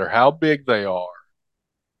games, no matter how big they are,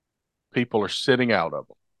 people are sitting out of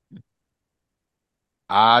them.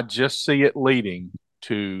 I just see it leading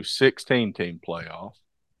to 16 team playoff,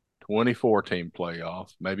 24 team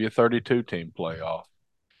playoff, maybe a 32 team playoff.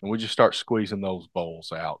 And we just start squeezing those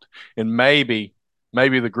bowls out. And maybe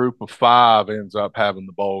the group of five ends up having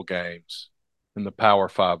the bowl games and the power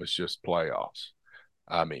five is just playoffs.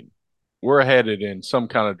 I mean, we're headed in some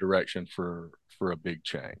kind of direction for a big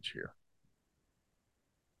change here.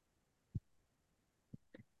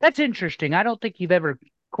 That's interesting. I don't think you've ever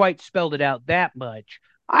quite spelled it out that much.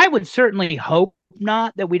 I would certainly hope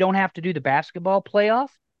not that we don't have to do the basketball playoff.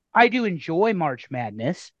 I do enjoy March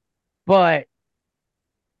Madness, but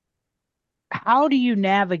how do you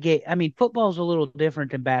navigate? I mean, football's a little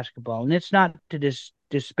different than basketball, and it's not to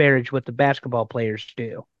disparage what the basketball players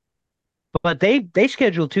do, but they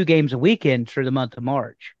schedule 2 games a weekend through the month of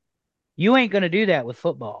March. You ain't going to do that with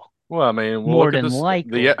football, Well, I mean, we'll more look at than this.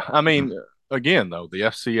 likely. I mean, again, though, the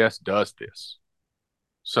FCS does this.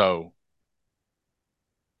 So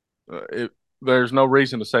there's no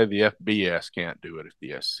reason to say the FBS can't do it if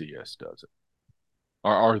the SCS does it.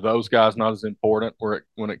 Are those guys not as important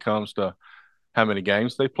when it comes to how many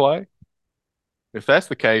games they play? If that's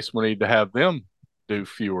the case, we need to have them do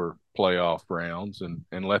fewer playoff rounds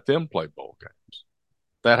and let them play bowl games.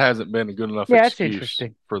 That hasn't been a good enough Yeah, that's excuse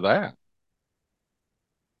interesting. for that.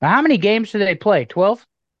 Now, how many games do they play? 12?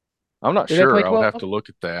 I'm not Do they play sure. I would have 12? to look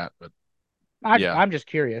at that, but yeah. I'm just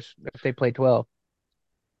curious if they play 12.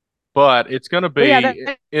 But But yeah,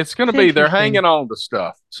 it's gonna that's be they're interesting. hanging on to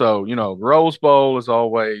stuff. So Rose Bowl is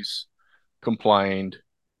always complained.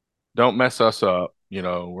 Don't mess us up.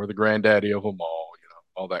 We're the granddaddy of them all.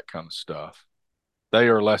 All that kind of stuff. They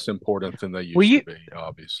are less important than they Well, used to you be,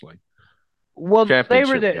 obviously. well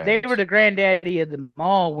Championship they were games. the granddaddy of them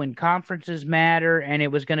all when conferences matter, and it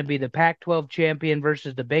was going to be the Pac-12 champion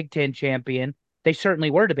versus the Big Ten champion. They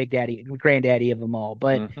certainly were the granddaddy of them all.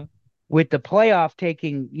 But Hmm. with the playoff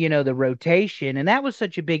taking, the rotation, and that was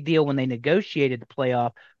such a big deal when they negotiated the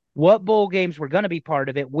playoff. What bowl games were going to be part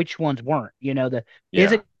of it? Which ones weren't? Is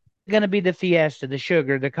Yeah. it going to be the Fiesta, the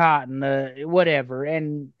Sugar, the Cotton, the whatever?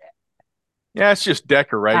 And Yeah, it's just I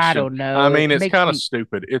decoration. don't I know. It mean, it's makes kind of me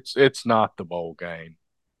stupid. It's not the bowl game.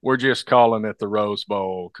 We're just calling it the Rose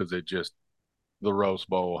Bowl because the Rose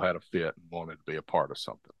Bowl had a fit and wanted to be a part of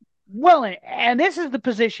something. well, and this is the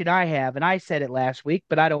position I have, and I said it last week,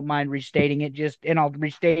 but I don't mind restating it and I'll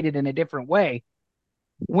restate it in a different way.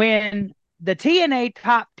 When the TNA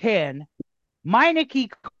Top 10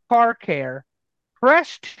 Meineke Car Care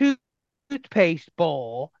Fresh Toothpaste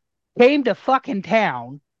Bowl came to fucking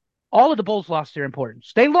town, all of the bowls lost their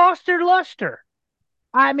importance. They lost their luster.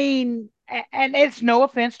 I mean, and it's no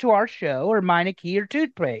offense to our show or Meineke or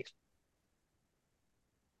toothpaste,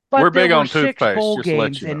 We're but there big were on six toothpaste, bowl just to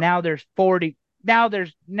let games, you and know. now there's 40.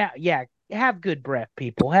 Yeah, have good breath,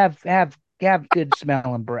 people. Have good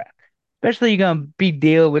smelling breath. Especially you're gonna be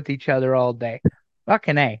dealing with each other all day.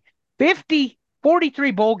 Fucking A.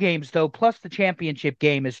 43 bowl games though, plus the championship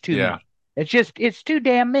game is too Yeah. many. It's too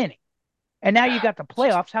damn many. And now you got the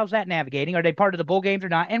playoffs. How's that navigating? Are they part of the bowl games or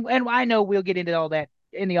not? And I know we'll get into all that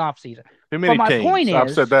in the off season. Too But many my point teams. I've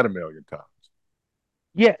said is, that a million times.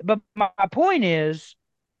 yeah, but my point is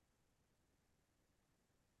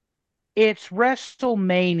it's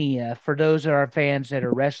WrestleMania for those of our fans that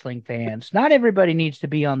are wrestling fans. Not everybody needs to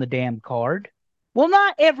be on the damn card. Well,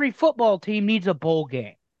 not every football team needs a bowl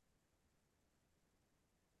game.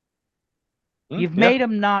 You've Yeah. made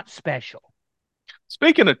them not special.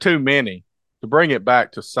 Speaking of too many, to bring it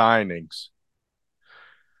back to signings,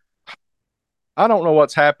 I don't know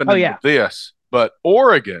what's Oh happening with yeah. this, but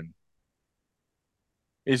Oregon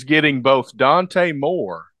is getting both Dante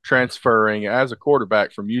Moore transferring as a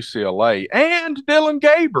quarterback from UCLA and Dylan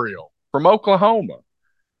Gabriel from Oklahoma.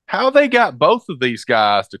 How they got both of these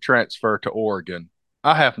guys to transfer to Oregon,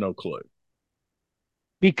 I have no clue.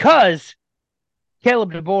 Because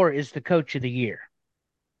Caleb DeBoer is the coach of the year.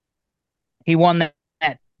 He won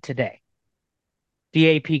that today,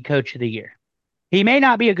 the AP coach of the year. He may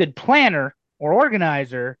not be a good planner or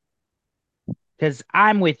organizer because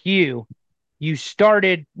I'm with you. You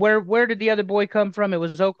started where did the other boy come from? It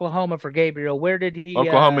was Oklahoma for Gabriel. Where did he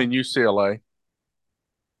Oklahoma and UCLA.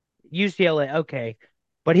 UCLA? Okay.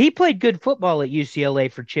 But he played good football at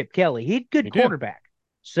UCLA for Chip Kelly. He's a good He did. quarterback.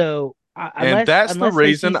 So And unless that's the they see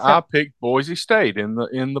reason some, I picked Boise State in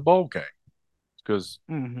the bowl game because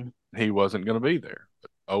Mhm. he wasn't going to be there.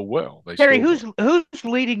 But, oh well, they Terry, still won. who's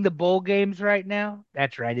leading the bowl games right now?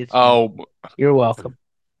 That's right, it's me. Oh, You're welcome.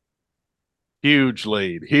 huge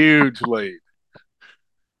lead, huge lead.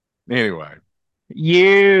 Anyway,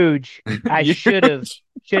 Huge. I huge.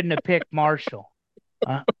 shouldn't have picked Marshall.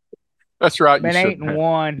 Uh, That's right. You been eight shouldn't and have.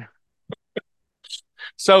 one.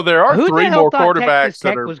 So there are Who the three hell more thought Texas quarterbacks that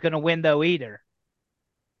Tech are. was going to win though? Either.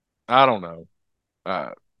 I don't know.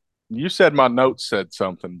 Uh, you said my notes said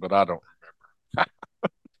something, but I don't.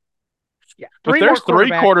 Yeah, But three more there's three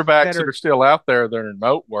quarterbacks quarterbacks that that are are still out there that are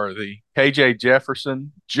noteworthy. KJ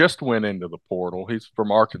Jefferson just went into the portal. He's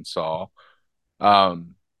from Arkansas.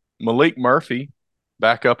 Um, Malik Murphy,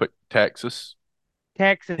 back up at Texas.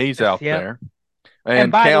 Texas. He's out Yep. there. And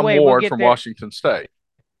And by the Cam way, we'll Ward get from there. Washington State.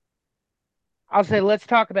 I'll say let's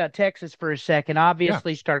talk about Texas for a second. Yeah.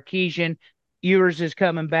 Obviously, Starkeesian, Ewers is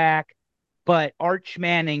coming back, but Arch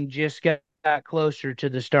Manning just got closer to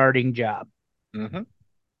the starting job. Mm-hmm.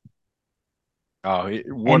 Oh, And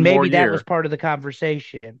one more maybe that was year. part of the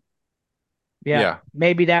conversation. Yeah, Yeah.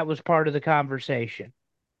 maybe that was part of the conversation.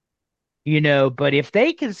 But if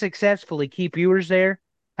they can successfully keep Ewers there,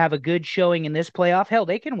 have a good showing in this playoff, hell,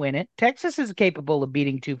 they can win it. Texas is capable of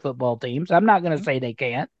beating two football teams. I'm not going to say they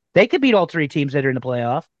can't. They could beat all three teams that are in the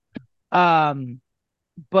playoff. Um,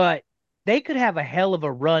 but they could have a hell of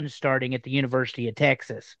a run starting at the University of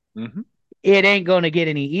Texas. Mm-hmm. It ain't going to get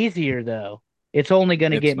any easier though. It's only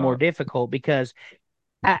going to It's get more not. difficult because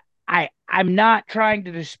I'm not trying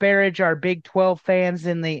to disparage our Big 12 fans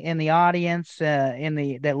in the audience in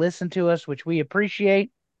the that listen to us, which we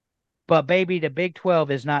appreciate. But baby, the Big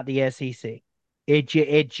 12 is not the SEC. It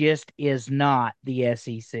just is not the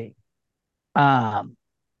SEC. Um,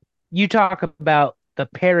 you talk about the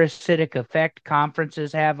parasitic effect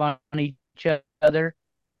conferences have on each other,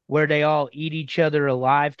 where they all eat each other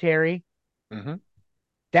alive. Terry, Mm-hmm.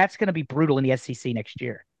 that's going to be brutal in the SEC next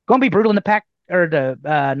year. Going to be brutal in the Pac or the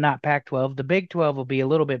not Pac-12. The Big 12 will be a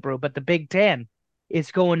little bit brutal, but the Big 10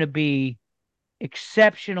 is going to be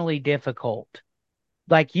exceptionally difficult.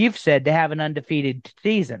 Like you've said, to have an undefeated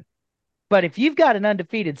season. But if you've got an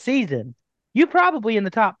undefeated season, you're probably in the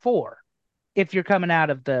top four if you're coming out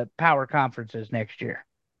of the power conferences next year.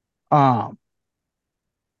 Um,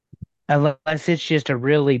 unless it's just a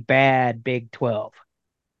really bad Big 12,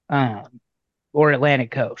 um, or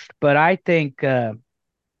Atlantic Coast. But I think,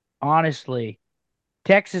 honestly,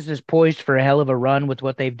 Texas is poised for a hell of a run with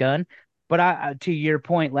what they've done. But to your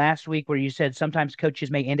point last week, where you said sometimes coaches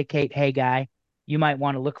may indicate, "Hey, guy, you might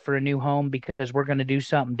want to look for a new home because we're going to do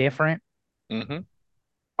something different." Mm-hmm.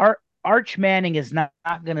 Arch Manning is not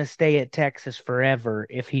going to stay at Texas forever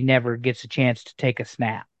if he never gets a chance to take a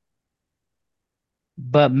snap.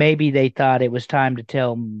 But maybe they thought it was time to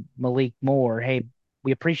tell Malik Moore, "Hey,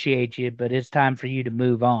 we appreciate you, but it's time for you to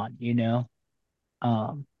move on."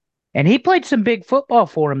 Um, and he played some big football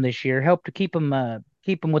for him this year, helped to keep him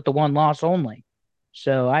with the one loss only.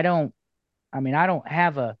 So I don't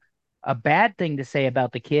have a bad thing to say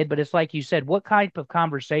about the kid, but it's like you said, what type of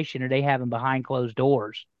conversation are they having behind closed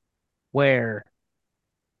doors where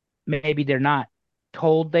maybe they're not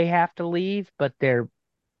told they have to leave, but they're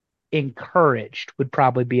encouraged would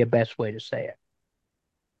probably be a best way to say it.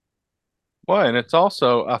 Well, and it's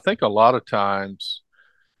also, I think a lot of times,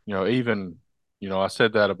 even, I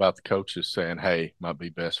said that about the coaches saying, hey, might be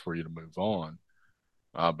best for you to move on,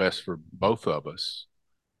 best for both of us.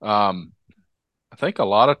 Um, I think a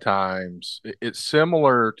lot of times it's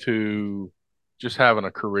similar to just having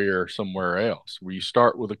a career somewhere else where you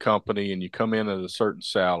start with a company and you come in at a certain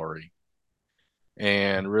salary.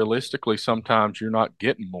 And realistically, sometimes you're not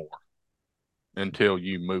getting more until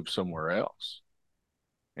you move somewhere else.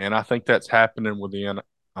 And I think that's happening with the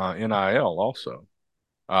NIL also.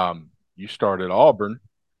 You start at Auburn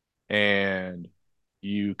and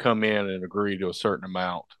you come in and agree to a certain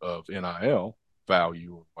amount of NIL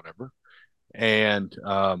value or whatever. And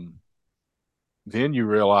Then you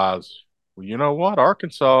realize, well, you know what?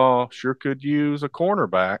 Arkansas sure could use a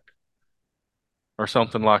cornerback or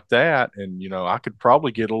something like that. And, I could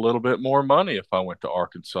probably get a little bit more money if I went to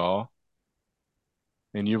Arkansas.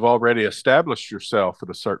 And you've already established yourself at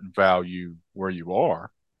a certain value where you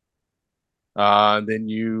are. Then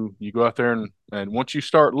you go out there and once you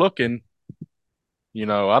start looking,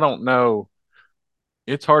 I don't know.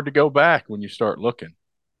 It's hard to go back when you start looking,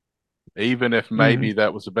 even if Mm-hmm. maybe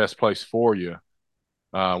that was the best place for you.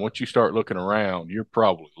 Once you start looking around, you're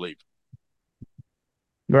probably leaving.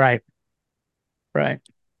 Right. Right.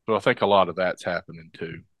 So I think a lot of that's happening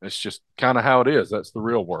too. It's just kind of how it is. That's the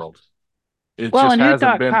real world. It Well, just and who hasn't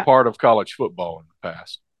thought been part of college football in the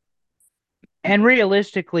past. and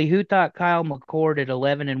realistically, who thought Kyle McCord at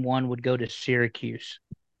 11-1 would go to Syracuse?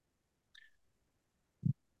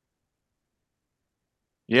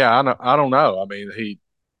 Yeah, I don't know. I mean,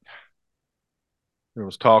 there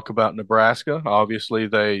was talk about Nebraska. Obviously,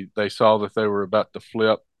 they saw that they were about to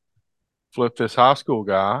flip this high school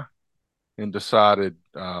guy and decided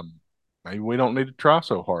maybe we don't need to try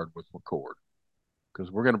so hard with McCord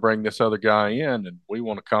because we're going to bring this other guy in and we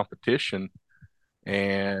want a competition.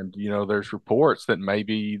 And, there's reports that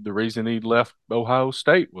maybe the reason he left Ohio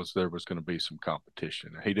State was there was going to be some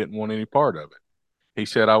competition. He didn't want any part of it. He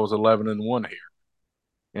said, I was 11-1 here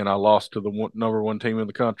and I lost to the number one team in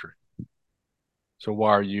the country. So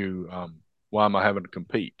why am I having to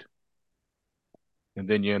compete? And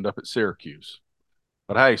then you end up at Syracuse.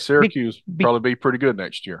 But hey, Be, Syracuse be, probably be pretty good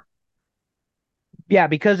next year. yeah,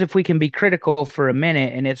 because if we can be critical for a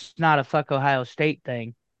minute, and it's not a fuck Ohio State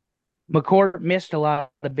thing, McCord missed a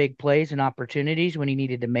lot of big plays and opportunities when he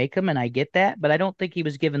needed to make them, and I get that, but I don't think he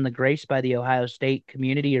was given the grace by the Ohio State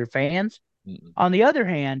community or fans. Mm-mm. On the other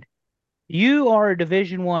hand, you are a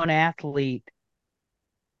Division I athlete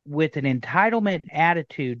with an entitlement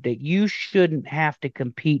attitude that you shouldn't have to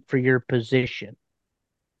compete for your position.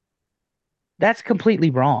 That's completely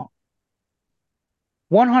wrong.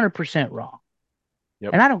 100% wrong.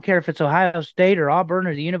 Yep, And I don't care if it's Ohio State or Auburn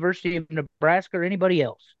or the University of Nebraska or anybody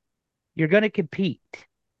else. You're going to compete,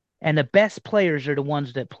 and the best players are the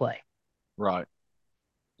ones that play. right.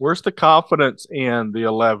 Where's the confidence in the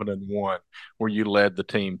 11-1 where you led the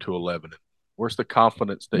team to 11? Where's the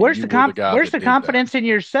confidence that you were the guy Where's that the did that? confidence in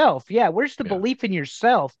yourself? Yeah, where's the Yeah. belief in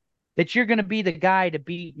yourself that you're going to be the guy to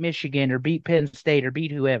beat Michigan or beat Penn State or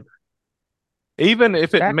beat whoever? Even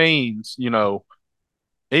if it That means,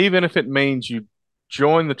 even if it means you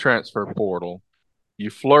join the transfer portal, you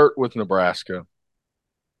flirt with Nebraska,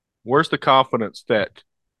 where's the confidence that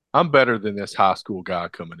I'm better than this high school guy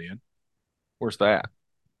coming in? Where's that?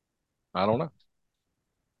 I don't know.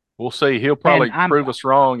 We'll see. He'll and probably I'm prove us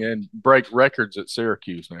wrong and break records at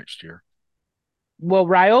Syracuse next year. Well,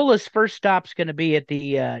 Riola's first stop's going to be at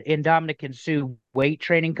the Indomitian Sioux weight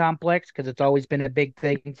training complex because it's always been a big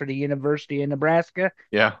thing for the University of Nebraska,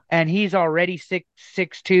 Yeah. and he's already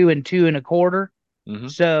 6'2" and 2 1/4. Hmm.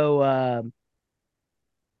 So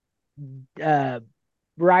uh,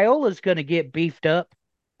 Riola's going to get beefed up,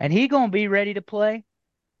 and he's going to be ready to play.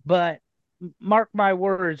 But mark my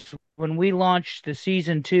words, when we launch the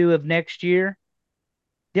season 2 of next year,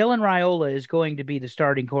 Dylan Raiola is going to be the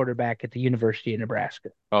starting quarterback at the University of Nebraska.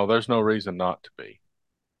 Oh, there's no reason not to be.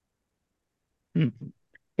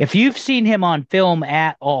 If you've seen him on film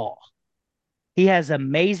at all, he has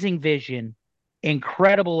amazing vision,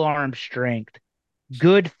 incredible arm strength,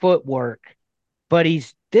 good footwork, but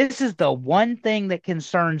this is the one thing that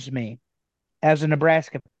concerns me as a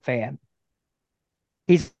Nebraska fan.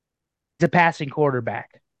 He's a passing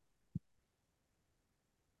quarterback.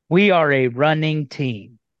 We are a running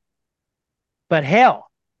team. But hell,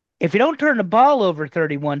 if you don't turn the ball over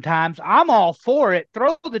 31 times, I'm all for it.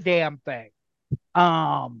 Throw the damn thing.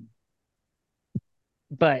 Um,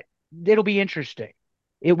 but it'll be interesting.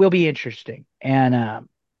 It will be interesting. And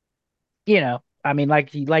I mean,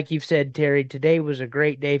 like you've said, Terry, today was a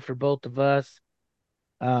great day for both of us.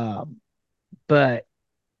 Um, but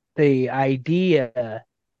the idea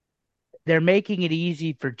they're making it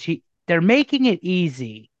easy they're making it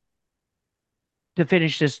easy to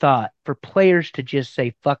finish this thought for players to just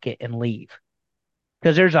say fuck it and leave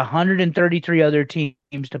because there's 133 other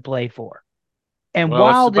teams to play for. And Well,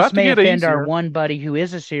 it's while this about to may get offend our easier. one buddy who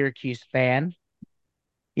is a Syracuse fan,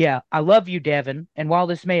 yeah, I love you, Devin. And while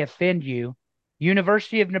this may offend you,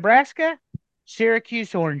 University of Nebraska,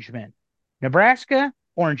 Syracuse Orangemen. Nebraska,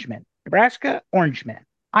 Orangemen. Nebraska, Orangemen.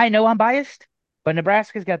 I know I'm biased, but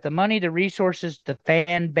Nebraska's got the money, the resources, the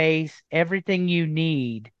fan base, everything you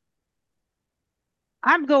need.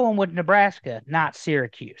 I'm going with Nebraska, not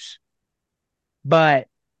Syracuse. But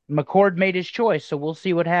McCord made his choice, so we'll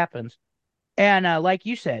see what happens. And like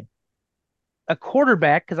you said, a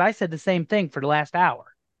quarterback, because I said the same thing for the last hour.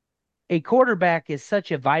 A quarterback is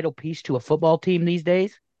such a vital piece to a football team these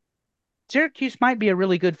days. Syracuse might be a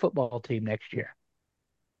really good football team next year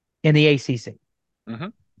in the ACC. Hmm.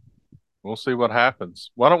 We'll see what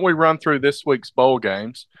happens. Why don't we run through this week's bowl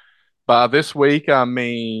games? By this week, I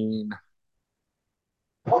mean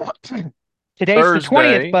Today's the 20th,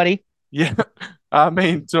 Thursday. buddy. Yeah, I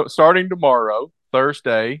mean, so starting tomorrow,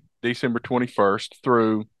 Thursday, December 21st,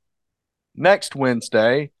 through next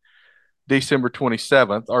Wednesday, December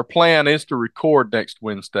 27th. Our plan is to record next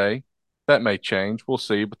Wednesday. That may change. We'll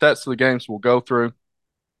see. But that's the games we'll go through.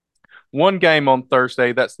 One game on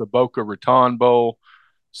Thursday, that's the Boca Raton Bowl,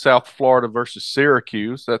 South Florida versus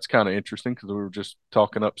Syracuse. That's kind of interesting because we were just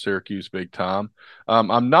talking up Syracuse big time.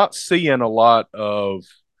 I'm not seeing a lot of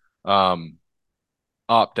um,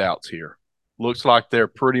 opt outs here. Looks like they're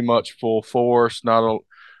pretty much full force.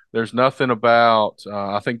 There's nothing about.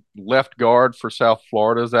 I think left guard for South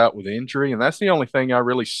Florida is out with injury, and that's the only thing I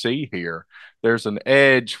really see here. There's an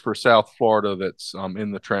edge for South Florida that's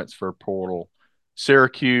in the transfer portal.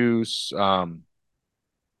 Syracuse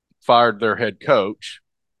fired their head coach,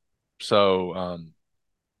 so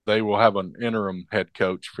they will have an interim head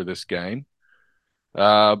coach for this game.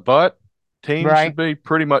 But teams should Right. be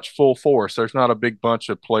pretty much full force. There's not a big bunch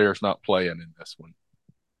of players not playing in this one.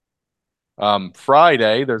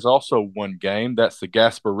 Friday, there's also one game. That's the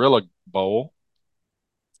Gasparilla Bowl,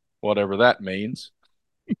 whatever that means.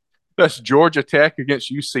 That's Georgia Tech against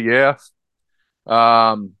UCF.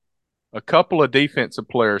 Um, a couple of defensive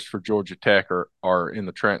players for Georgia Tech are in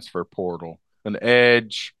the transfer portal. An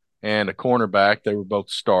edge and a cornerback. They were both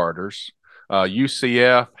starters.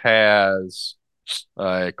 UCF has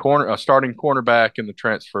a starting cornerback in the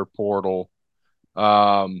transfer portal.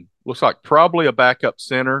 Looks like probably a backup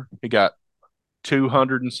center. He got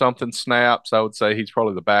 200 and something snaps. I would say he's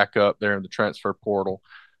probably the backup there in the transfer portal.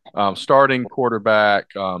 Starting quarterback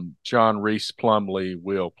John Reese Plumley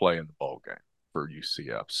will play in the bowl game for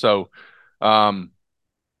UCF. So,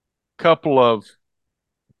 couple of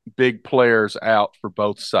big players out for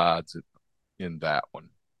both sides in that one.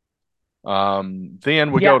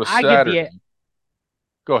 Then we Yeah, go to Saturday.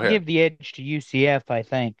 Go I ahead. give the edge to UCF, I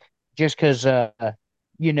think, just because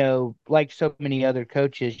like so many other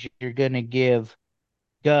coaches, you're going to give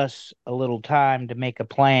Gus a little time to make a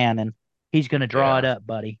plan, and he's going to draw it Yeah. up,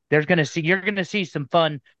 buddy. You're going to see some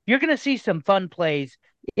fun. You're going to see some fun plays,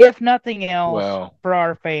 if nothing else, Well, for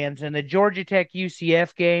our fans. In the Georgia Tech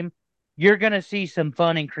UCF game, you're going to see some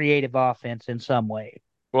fun and creative offense in some way.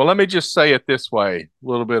 let me just say it this way: a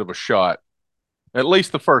little bit of a shot. At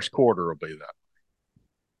least the first quarter will be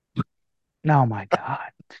that. Oh my God,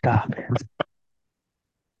 stop it!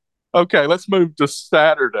 Okay, let's move to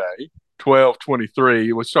Saturday,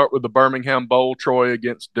 12/23. We'll start with the Birmingham Bowl, Troy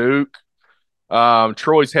against Duke.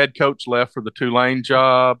 Troy's head coach left for the Tulane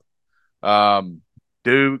job. Um,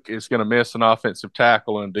 Duke is going to miss an offensive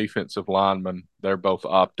tackle and defensive lineman. They're both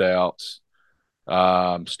opt outs.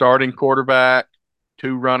 Starting quarterback,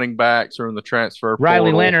 two running backs are in the transfer Riley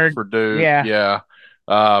portal Leonard, for Duke. yeah, Yeah.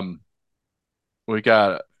 Um, we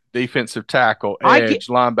got defensive tackle, I get, edge,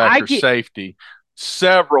 I linebacker, get. safety.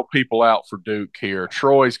 Several people out for Duke here.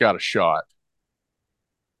 Troy's got a shot.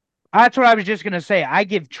 That's what I was just going to say. I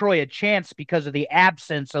give Troy a chance because of the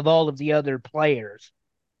absence of all of the other players.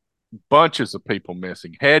 Bunches of people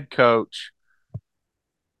missing. Head coach.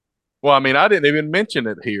 Well, I mean, I didn't even mention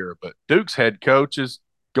it here, but Duke's head coach is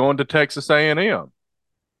going to Texas A&M.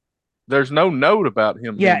 There's no note about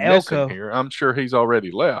him Yeah, being missing Elko. here. I'm sure he's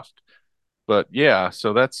already left. But yeah,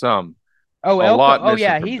 so that's Oh, a Elko. lot Oh, missing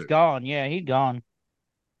yeah, from he's Duke. gone. Yeah, he's gone.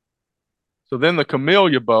 So then the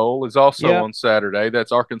Camellia Bowl is also Yep. on Saturday.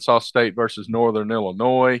 That's Arkansas State versus Northern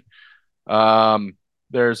Illinois. Um,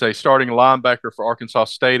 there's a starting linebacker for Arkansas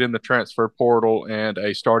State in the transfer portal and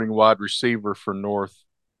a starting wide receiver for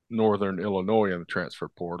Northern Illinois in the transfer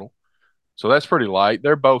portal. So that's pretty light.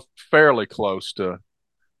 They're both fairly close to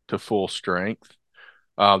full strength.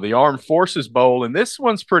 The Armed Forces Bowl, and this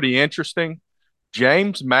one's pretty interesting.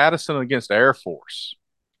 James Madison against Air Force.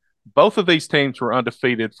 Both of these teams were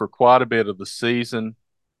undefeated for quite a bit of the season.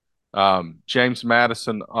 James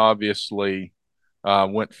Madison obviously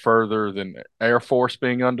went further than Air Force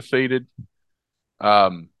being undefeated. I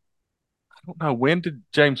don't know, when did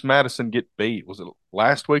James Madison get beat? Was it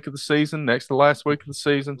last week of the season? Next to last week of the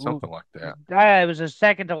season? Ooh, Something like that. it was the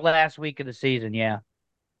second to last week of the season. Yeah.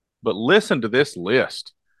 But listen to this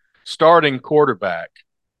list: starting quarterback,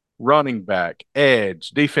 running back, edge,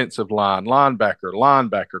 defensive line, linebacker,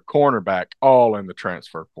 cornerback, all in the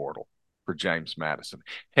transfer portal for James Madison.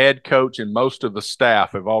 Head coach and most of the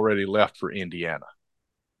staff have already left for Indiana.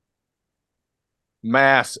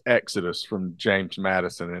 Mass exodus from James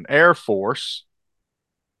Madison. And Air Force,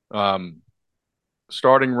 um,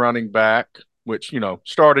 starting running back, which,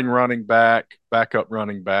 starting running back, backup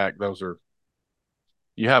running back, those are,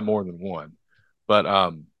 you have more than one. But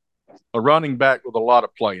a running back with a lot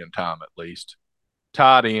of playing time, at least,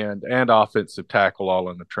 tight end and offensive tackle, all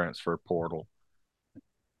in the transfer portal.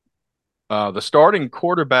 The starting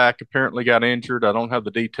quarterback apparently got injured. I don't have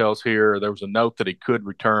the details here. There was a note that he could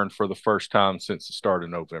return for the first time since the start of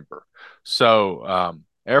November. So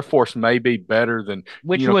Air Force may be better than,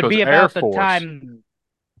 which would because be Air about the Force, time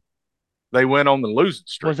they went on the losing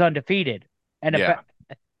streak. was undefeated, and Yeah.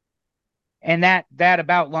 that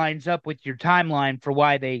about lines up with your timeline for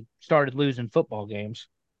why they started losing football games.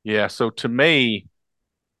 Yeah. So to me,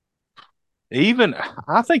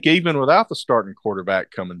 I think even without the starting quarterback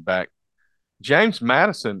coming back, James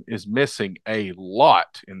Madison is missing a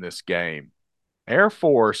lot in this game. Air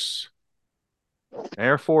Force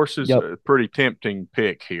is Yep. a pretty tempting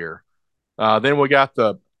pick here. Then we got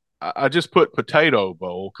I just put Potato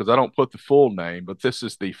Bowl because I don't put the full name, but this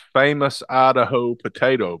is the famous Idaho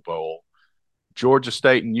Potato Bowl, Georgia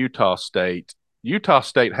State and Utah State. Utah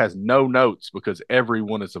State has no notes because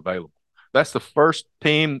everyone is available. That's the first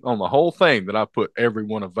team on the whole thing that I put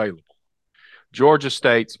everyone available. Georgia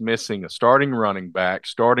State's missing a starting running back,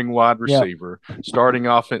 starting wide Yep. receiver, starting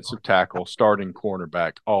offensive tackle, starting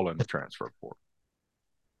cornerback, all in the transfer portal.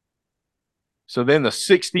 So then the Yeah,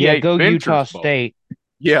 68 go Utah Ventures Bowl. State.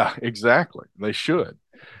 Yeah, exactly. They should.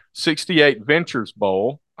 68 Ventures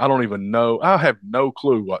Bowl. I don't even know. I have no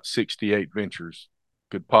clue what 68 Ventures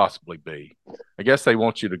could possibly be. I guess they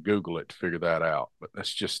want you to Google it to figure that out. But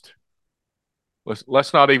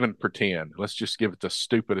let's not even pretend. Let's just give it the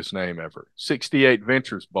stupidest name ever. 68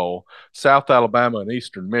 Ventures Bowl, South Alabama and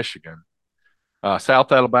Eastern Michigan.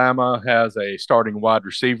 South Alabama has a starting wide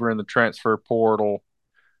receiver in the transfer portal.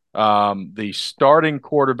 The starting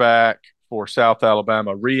quarterback for South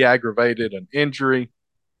Alabama re-aggravated an injury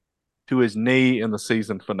to his knee in the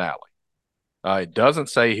season finale. It doesn't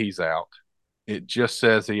say he's out. It just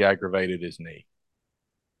says he aggravated his knee.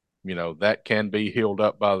 That can be healed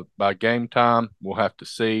up by game time. We'll have to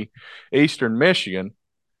see. Eastern Michigan,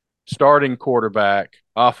 starting quarterback,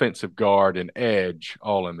 offensive guard, and edge,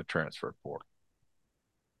 all in the transfer portal.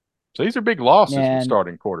 So these are big losses with And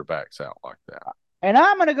starting quarterbacks out like that.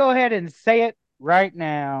 I'm going to go ahead and say it right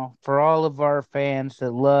now for all of our fans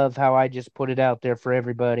that love how I just put it out there for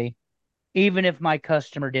everybody, even if my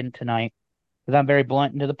customer didn't tonight, because I'm very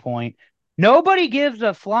blunt and to the point. Nobody gives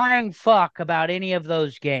a flying fuck about any of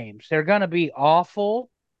those games. They're going to be awful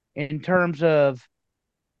in terms of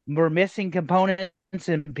we're missing components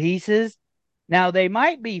and pieces. Now, they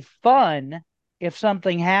might be fun if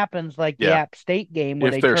something happens like the Yeah. App State game where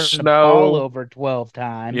If they there's turn the ball snow, over 12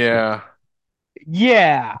 times. yeah.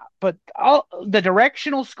 Yeah, but all the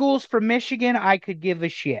directional schools from Michigan, I could give a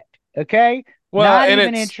shit. Okay? Well, Not and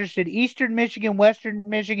even it's interested. Eastern Michigan, Western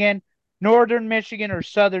Michigan, Northern Michigan, or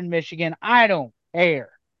Southern Michigan, I don't care.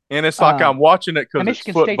 and it's like I'm watching it And because it's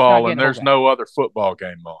Michigan State's not football and getting a bowl there's game. no other football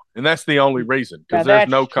game on, and that's the only reason Now because there's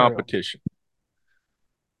that's no true. competition.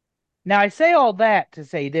 Now I say all that to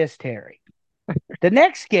say this, Terry. The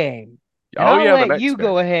next game, and Oh I'll yeah, the let next you game.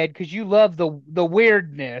 go ahead because you love the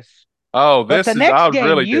weirdness. Oh, But the I next was game,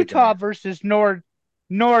 really digging Utah it. versus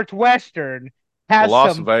Northwestern, The has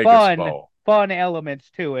Las some Vegas fun Bowl. elements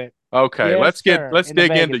to it. Okay, Yes, sir. let's In the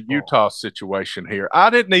dig Vegas into Bowl. Utah's situation here. I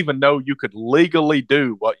didn't even know you could legally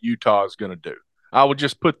do what Utah is going to do. I will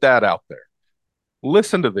just put that out there.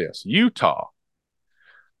 Listen to this. Utah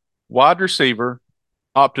wide receiver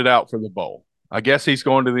opted out for the bowl. I guess he's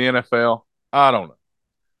going to the NFL. I don't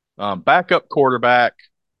know. Backup quarterback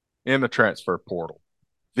in the transfer portal.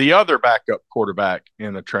 The other backup quarterback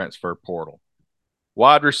in the transfer portal.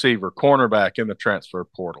 Wide receiver, cornerback in the transfer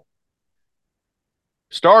portal.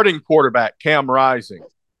 Starting quarterback, Cam Rising,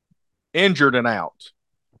 injured and out.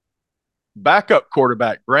 Backup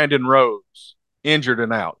quarterback, Brandon Rose, injured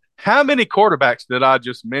and out. How many quarterbacks did I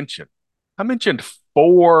just mention? I mentioned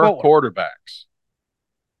four Four. quarterbacks.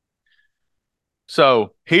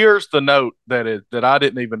 So here's the note that I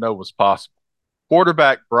didn't even know was possible.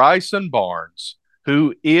 Quarterback Bryson Barnes,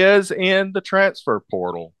 who is in the transfer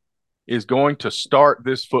portal, is going to start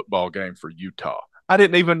this football game for Utah. I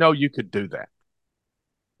didn't even know you could do that.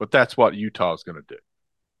 But that's what Utah is going to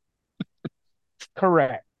do.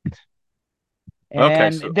 Correct. Okay,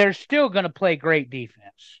 And so they're still going to play great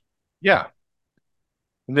defense. yeah.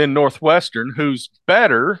 And then Northwestern, who's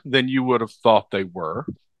better than you would have thought they were,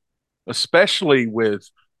 especially with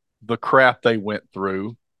the crap they went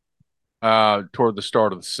through toward the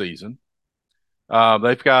start of the season.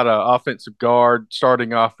 They've got an offensive guard,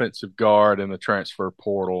 starting offensive guard in the transfer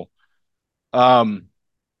portal. Um,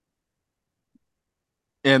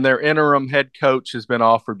 and their interim head coach has been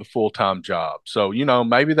offered the full time job. So,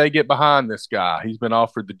 maybe they get behind this guy. He's been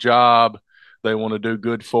offered the job. They want to do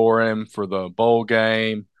good for him for the bowl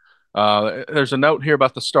game. There's a note here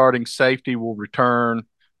about the starting safety will return.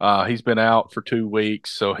 He's been out for 2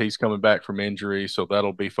 weeks, so he's coming back from injury. So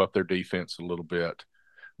that'll beef up their defense a little bit.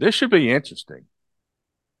 This should be interesting.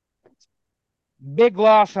 Big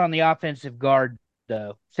loss on the offensive guard,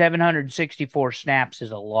 though. 764 snaps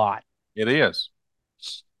is a lot. It is.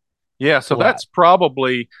 Yeah, A so lot. that's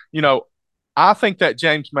probably, I think that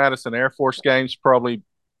James Madison Air Force game's probably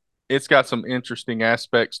it's got some interesting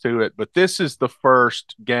aspects to it, but this is the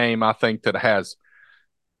first game I think that has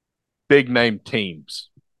big name teams.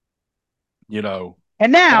 And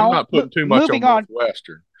I'm now, not putting too much on moving on,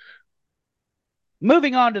 Northwestern.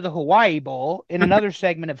 moving on to the Hawaii Bowl in another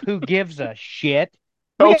segment of Who Gives a Shit.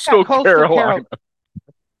 We got Coastal Carolina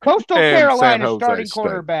Coastal and San Carolina Jose starting State.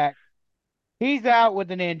 quarterback. He's out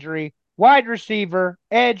with an injury. Wide receiver,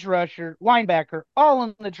 edge rusher, linebacker, all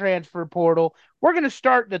in the transfer portal. We're going to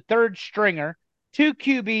start the third stringer. Two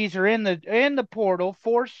QBs are in the portal.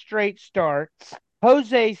 Four straight starts.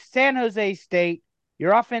 San Jose State,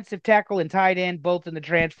 your offensive tackle and tight end, both in the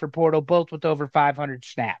transfer portal, both with over 500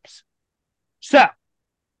 snaps. So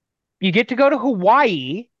you get to go to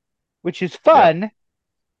Hawaii, which is Yep, fun.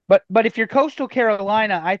 But if you're Coastal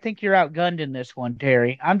Carolina, I think you're outgunned in this one,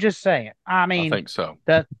 Terry. I'm just saying. I I mean, think so.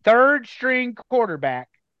 the third string quarterback.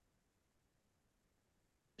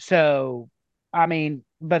 So, I mean,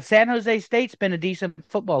 but San Jose State's been a decent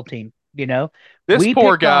football team, you know. This We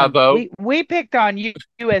poor picked guy, on though, we picked on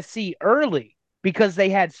USC early because they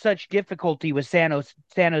had such difficulty with San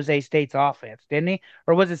Jose State's offense, didn't he?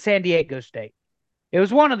 Or was it San Diego State? It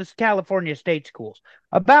was one of the California state schools.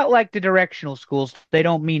 About like the directional schools, they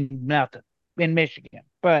don't mean nothing in Michigan.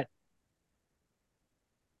 But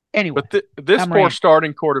anyway, but this I'm poor ranting.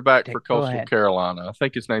 starting quarterback for Go Coastal ahead. Carolina, I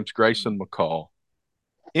think his name's Grayson McCall,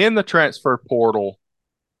 in the transfer portal,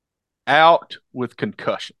 out with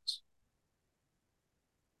concussions.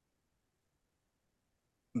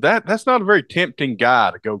 That's not a very tempting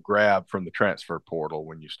guy to go grab from the transfer portal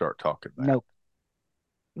when you start talking that. Nope.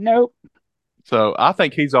 Nope. So I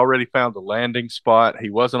think he's already found a landing spot. He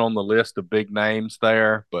wasn't on the list of big names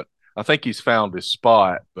there, but I think he's found his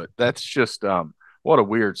spot. But that's just what a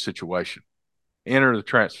weird situation. Enter the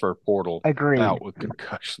transfer portal Agreed. out with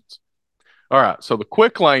concussions. All right, so the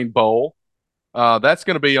Quick Lane Bowl, that's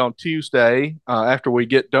going to be on Tuesday after we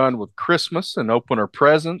get done with Christmas and open our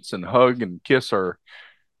presents and hug and kiss our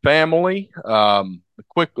family. We're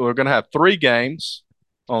going to have 3 games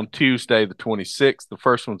on Tuesday, the 26th. The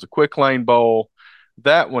first one's a Quick Lane Bowl.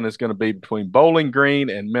 That one is going to be between Bowling Green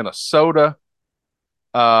and Minnesota.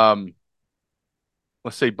 Um,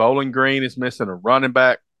 let's see, Bowling Green is missing a running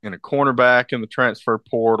back and a cornerback in the transfer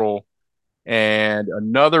portal, and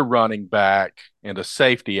another running back and a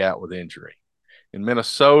safety out with injury. In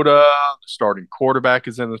Minnesota, the starting quarterback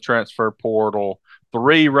is in the transfer portal.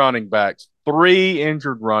 3 running backs, 3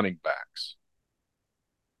 injured running backs.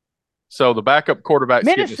 So the backup quarterback's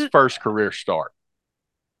getting his Minnesota first career start.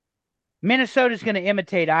 Minnesota's going to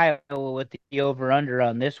imitate Iowa with the over under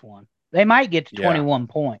on this one. They might get to Yeah, 21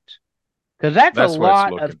 points because that's a that's what it's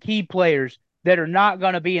lot looking. of key players that are not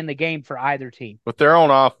going to be in the game for either team. But they're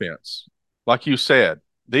on offense. Like you said,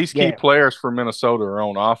 these key Yeah. players for Minnesota are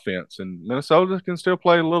on offense, and Minnesota can still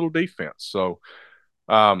play a little defense. So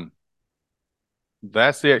um,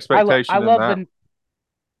 that's the I lo- I expectation in love that. the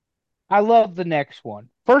I love the next one.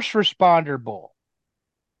 First Responder Bowl.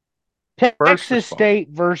 First Texas responder. State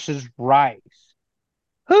versus Rice.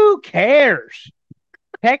 Who cares?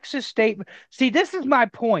 Texas State. See, this is my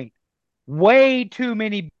point. Way too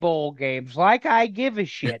many bowl games. Like I give a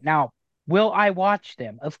shit. Now, will I watch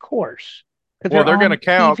them? Of course. Because Well, they're they're going to on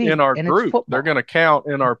count in TV our and it's group. They're going football. to count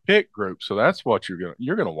in our pick group. So that's what you're going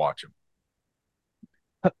to watch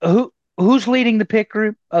them. Who's leading the pick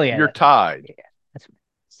group? Oh yeah, You're that's me. tied. Yeah, that's me.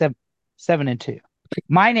 7-2.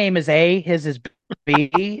 My name is A, his is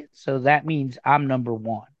B, so that means I'm number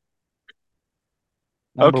one.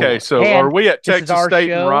 Number Okay, one. so are And we at this is Texas our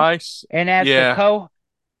State and show. Rice? And Yeah.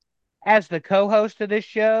 as the co-host of this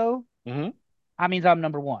show, Mm-hmm. that means I'm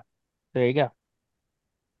number one. There you go.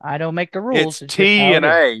 I don't make the rules. It's It's just T how and it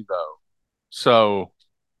is. A though, so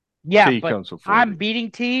Yeah, T but comes before I'm the.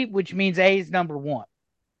 beating T, which means A is number one.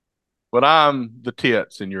 But I'm the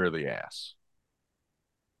tits and you're the ass.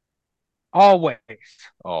 Always,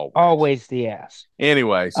 Always. always the ass.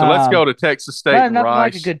 Anyway, so let's go Um, to Texas State well, and nothing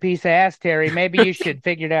like a Rice. good piece of ass, Terry. Maybe you should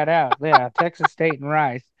figure that out. Yeah, Texas State and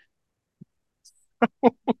Rice.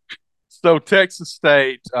 So Texas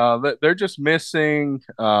State, they're just missing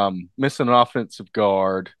an offensive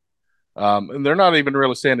guard. And they're not even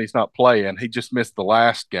really saying he's not playing. He just missed the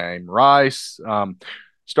last game. Rice,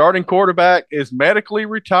 starting quarterback, is medically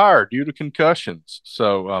retired due to concussions.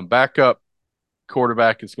 So backup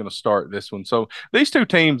quarterback is going to start this one. So these two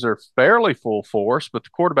teams are fairly full force, but the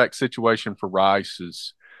quarterback situation for Rice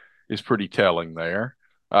is pretty telling there.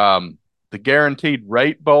 The Guaranteed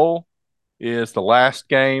Rate Bowl is the last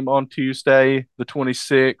game on Tuesday, the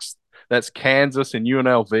 26th. That's Kansas and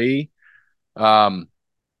UNLV. Um,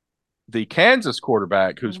 the Kansas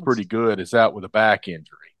quarterback, who's pretty good, is out with a back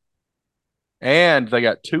injury. And they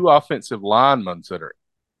got two offensive linemen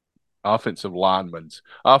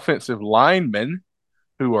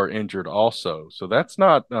who are injured also. So that's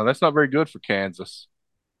not very good for Kansas.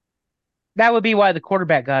 That would be why the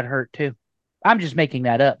quarterback got hurt too. I'm just making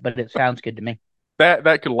that up, but it sounds good to me.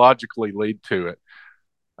 That could logically lead to it.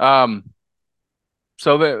 Um,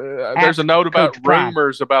 so there's a Ask note about Coach Prime.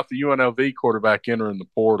 rumors about the UNLV quarterback entering the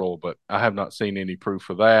portal, but I have not seen any proof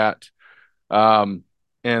of that. Um,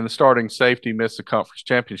 and the starting safety missed the conference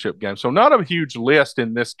championship game. So not a huge list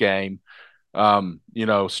in this game.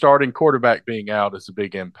 Starting quarterback being out is a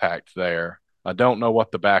big impact there. I don't know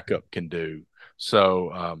what the backup can do.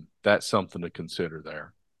 So that's something to consider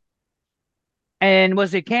there. And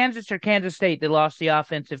was it Kansas or Kansas State that lost the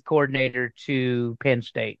offensive coordinator to Penn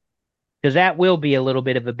State? Because that will be a little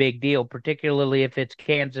bit of a big deal, particularly if it's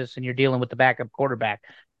Kansas and you're dealing with the backup quarterback.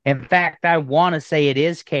 In fact, I want to say it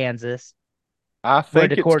is Kansas I where think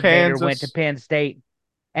the it's coordinator went to Kansas. Penn State.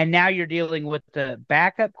 And now you're dealing with the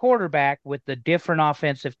backup quarterback with the different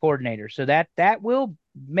offensive coordinator. So that will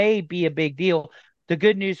may be a big deal. The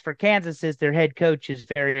good news for Kansas is their head coach is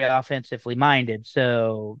very offensively minded,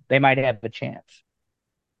 so they might have a chance.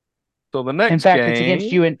 So the In next fact, it's against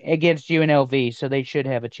game, you and against UNLV, so they should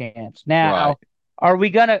have a chance. right. Now, are we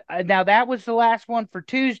gonna? Now that was the last one for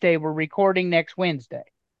Tuesday. We're recording next Wednesday.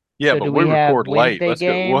 Yeah, So but do we we have record late. Wednesday Let's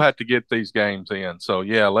go. We'll have games? to get these games in. So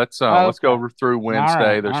yeah, let's Okay. go through All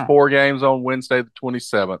right. Wednesday. There's All right. 4 games on Wednesday, the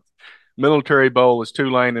 27th. Military Bowl is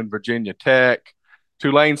Tulane and Virginia Tech.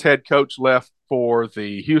 Tulane's head coach left for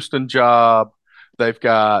the Houston job. They've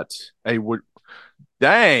got a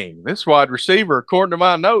dang, this wide receiver, according to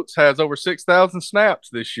my notes, has over 6,000 snaps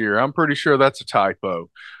this year. I'm pretty sure that's a typo,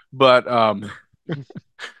 but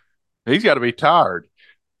he's got to be tired.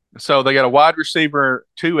 So they got a wide receiver,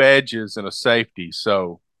 2 edges, and a safety.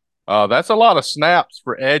 So that's a lot of snaps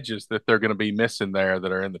for edges that they're going to be missing there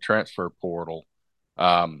that are in the transfer portal.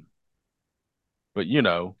 Um, but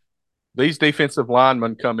these defensive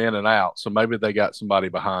linemen come in and out, so maybe they got somebody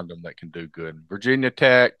behind them that can do good. Virginia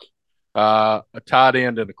Tech, a tight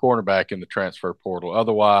end and a cornerback in the transfer portal.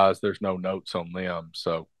 Otherwise, there's no notes on them.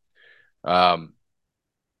 So um,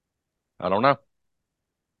 I don't know.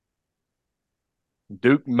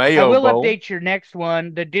 Duke I Mayo will Bowl update your next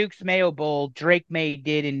one. The Duke's Mayo Bowl, Drake May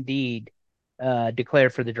did indeed declare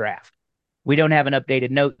for the draft. We don't have an updated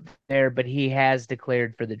note there, but he has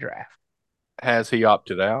declared for the draft. has he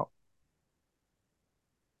opted out?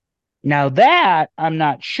 Now that I'm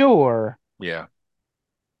not sure, Yeah,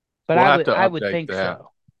 but we'll I have would to I would update think that.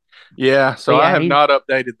 so. Yeah, so But I yeah, have he's not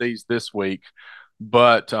updated these this week,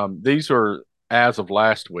 but these are as of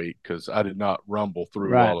last week because I did not rumble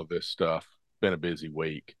through right. all of this stuff. Been a busy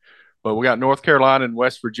week. But we got North Carolina and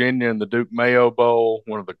West Virginia in the Duke Mayo Bowl,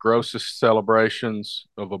 one of the grossest celebrations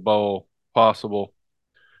of a bowl possible.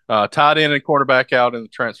 Tight end and cornerback out in the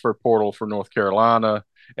transfer portal for North Carolina,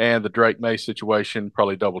 and the Drake May situation,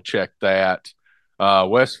 probably double check that.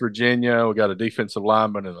 West Virginia, we got a defensive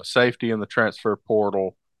lineman and a safety in the transfer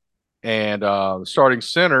portal. And the starting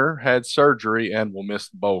center had surgery and will miss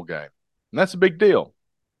the bowl game. And that's a big deal.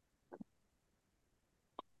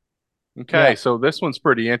 Okay, Yeah. so this one's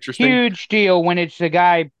pretty interesting. Huge deal when it's the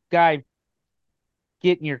guy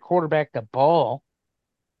getting your quarterback the ball.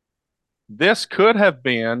 This could have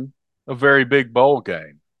been a very big bowl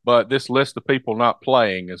game, but this list of people not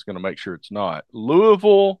playing is going to make sure it's not.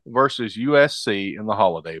 Louisville versus USC in the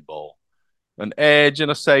Holiday Bowl. An edge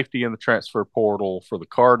and a safety in the transfer portal for the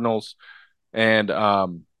Cardinals. And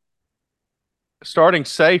starting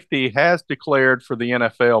safety has declared for the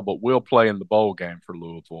NFL, but will play in the bowl game for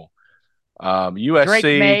Louisville. Drake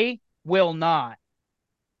USC, May will not.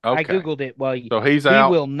 I okay. googled it. Well, So he's he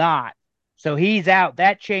out. will not. So he's out.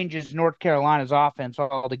 That changes North Carolina's offense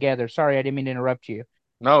altogether. Sorry, I didn't mean to interrupt you.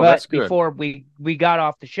 No, that's But good. before we got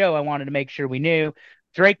off the show, I wanted to make sure we knew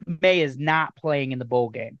Drake May is not playing in the bowl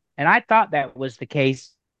game. And I thought that was the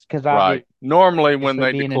case because Right. obviously Normally, when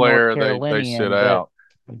they being a North declare, they sit Carolinian, but out.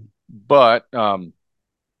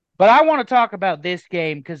 But I want to talk about this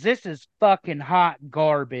game because this is fucking hot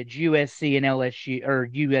garbage. USC and LSU or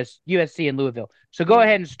USC and Louisville. So go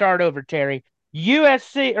ahead and start over, Terry.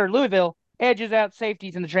 USC or Louisville edges out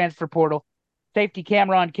safeties in the transfer portal. Safety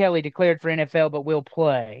Cameron Kelly declared for NFL but will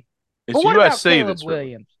play. it's But what about USC Caleb that's really.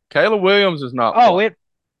 Williams? Caleb Williams is not Oh, playing.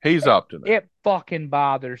 He's opting out. it fucking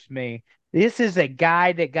bothers me. This is a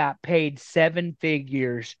guy that got paid seven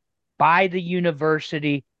figures by the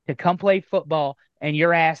university to come play football, and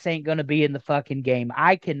your ass ain't going to be in the fucking game.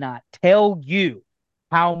 I cannot tell you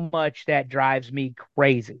how much that drives me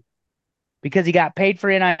crazy because he got paid for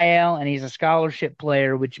NIL and he's a scholarship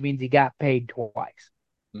player, which means he got paid twice.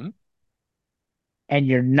 Mm-hmm. And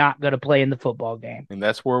you're not going to play in the football game. And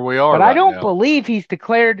that's where we are But I right don't now. believe he's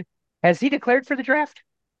declared. Has he declared for the draft?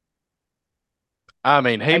 I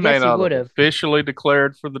mean, he I may guess he not would have have. officially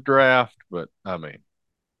declared for the draft, but I mean,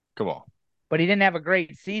 come on. But he didn't have a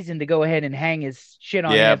great season to go ahead and hang his shit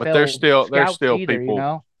on Yeah, but NFL there's scouts still either, you people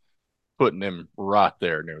know? putting him right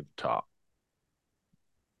there near the top.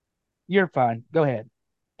 You're fine. Go ahead.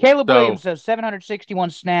 Caleb So Williams says 761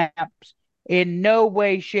 snaps. In no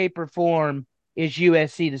way, shape, or form is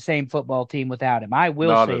USC the same football team without him. I will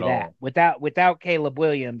not at say that. all. Without Caleb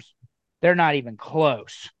Williams, they're not even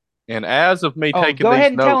close. And as of me Oh, taking go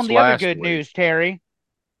ahead these and tell notes him the other last good week news, Terry.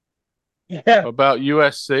 Yeah. about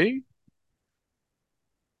USC,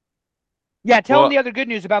 Yeah, tell him well, the other good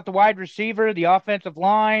news about the wide receiver, the offensive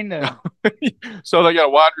line. so they got a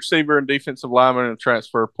wide receiver and defensive lineman in the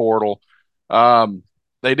transfer portal. Um,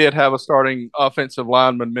 they did have a starting offensive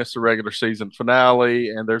lineman miss the regular season finale,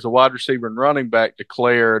 and there's a wide receiver and running back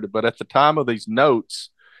declared, but at the time of these notes,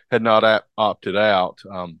 had not opted out.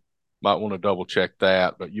 Might want to double check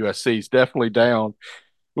that, but USC is definitely down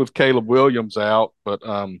with Caleb Williams out. But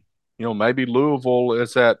maybe Louisville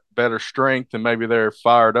is at better strength, and maybe they're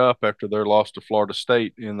fired up after their loss to Florida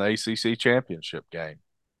State in the ACC championship game.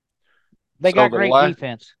 They So got great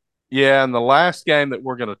defense. yeah, and the last game that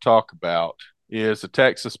we're going to talk about is the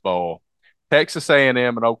Texas Bowl, Texas A&M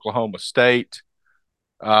and Oklahoma State.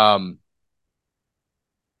 Um,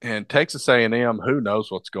 and Texas A&M, who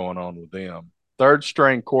knows what's going on with them? Third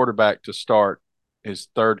string quarterback to start his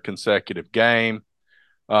third consecutive game.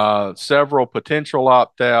 Several potential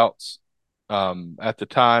opt outs. At the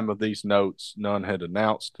time of these notes, none had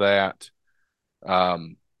announced that.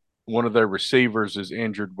 Um, One of their receivers is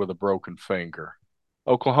injured with a broken finger.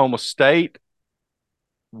 Oklahoma State,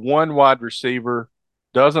 one wide receiver,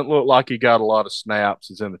 doesn't look like he got a lot of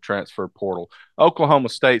snaps, is in the transfer portal. Oklahoma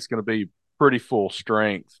State's going to be pretty full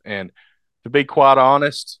strength. And to be quite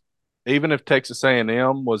honest, even if Texas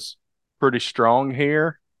A&M was pretty strong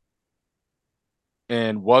here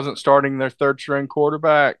and wasn't starting their third string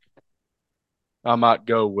quarterback, I might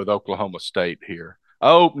go with Oklahoma State here.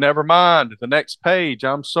 Oh, never mind. The next page.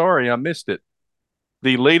 I'm sorry, I missed it.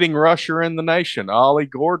 The leading rusher in the nation, Ollie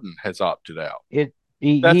Gordon, has opted out.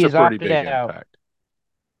 That's He a is pretty opted big out. impact.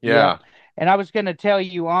 Yeah. Yep. And I was going to tell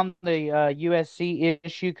you on the USC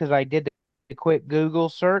issue because I did the quick Google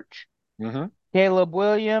search. Mm-hmm. Caleb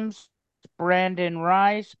Williams, Brendan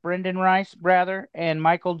Rice, rather, and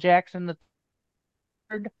Michael Jackson the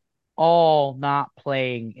third, all not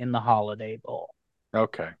playing in the Holiday Bowl,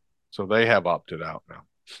 Okay. So they have opted out now.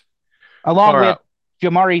 All along right. with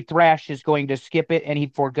Jamari Thrash is going to skip it, and he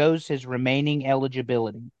forgoes his remaining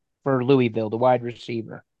eligibility for Louisville, the wide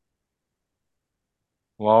receiver.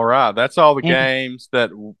 Well, all right. That's all the And games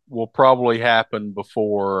that will probably happen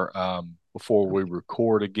before we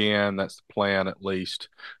record again. That's the plan, at least.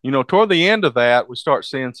 Toward the end of that, we start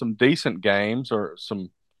seeing some decent games or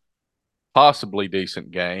some possibly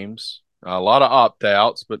decent games. A lot of opt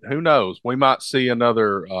outs, but who knows? We might see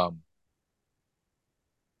another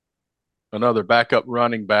backup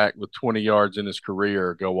running back with 20 yards in his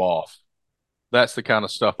career go off. That's the kind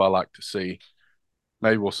of stuff I like to see.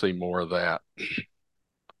 Maybe we'll see more of that.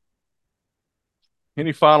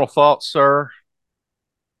 Any final thoughts, sir?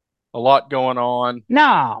 A lot going on.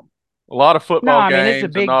 no, A lot of no, football I mean it's a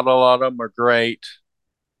games, and big. not a lot of them are great.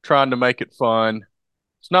 Trying to make it fun.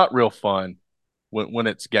 It's not real fun when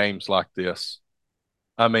it's games like this.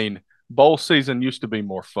 I mean, bowl season used to be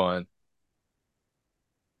more fun.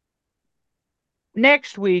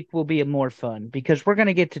 Next week will be more fun because we're going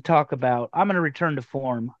to get to talk about. I'm going to return to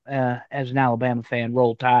form as an Alabama fan,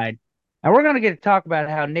 roll tide, and we're going to get to talk about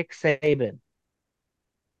how Nick Saban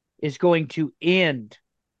is going to end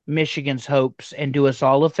Michigan's hopes and do us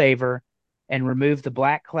all a favor and remove the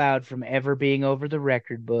black cloud from ever being over the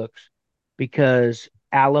record books because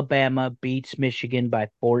Alabama beats Michigan by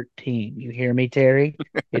 14. You hear me, Terry?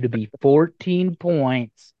 It'll be 14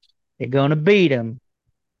 points. They're going to beat them,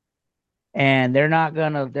 and they're not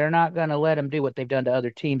gonna let them do what they've done to other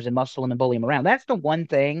teams and muscle them and bully them around. That's the one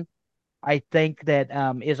thing I think that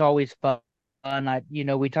is always fun.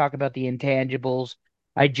 We talk about the intangibles.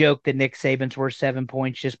 I joke that Nick Saban's worth 7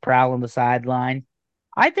 points just prowling the sideline.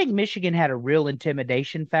 I think Michigan had a real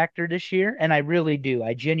intimidation factor this year, and I really do.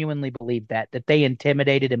 I genuinely believe that they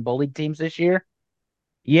intimidated and bullied teams this year.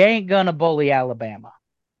 You ain't gonna bully Alabama.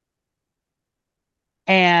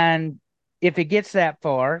 And if it gets that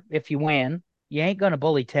far, if you win, you ain't gonna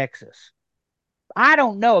bully Texas. I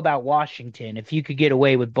don't know about Washington if you could get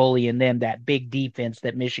away with bullying them, that big defense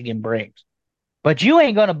that Michigan brings. But you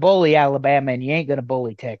ain't gonna bully Alabama and you ain't gonna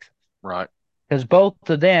bully Texas. Right. Because both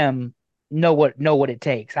of them know what it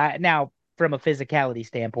takes. Now from a physicality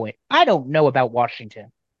standpoint, I don't know about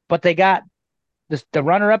Washington, but they got the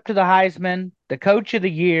runner up to the Heisman, the coach of the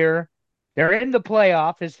year. They're in the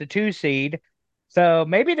playoff as the 2 seed. So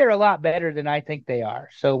maybe they're a lot better than I think they are.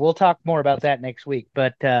 So we'll talk more about that next week.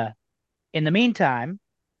 But in the meantime,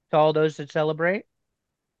 to all those that celebrate,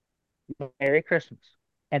 Merry Christmas.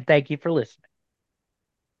 And thank you for listening.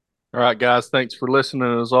 All right, guys. Thanks for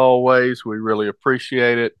listening as always. We really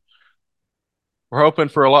appreciate it. We're hoping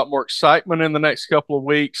for a lot more excitement in the next couple of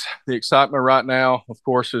weeks. The excitement right now, of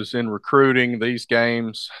course, is in recruiting. These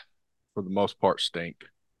games, for the most part, stink.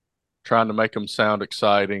 Trying to make them sound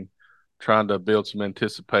exciting, trying to build some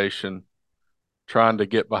anticipation, trying to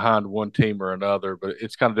get behind one team or another. But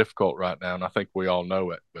it's kind of difficult right now, and I think we all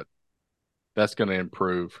know it. But that's going to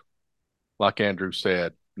improve. Like Andrew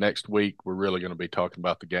said, next week we're really going to be talking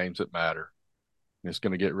about the games that matter. And it's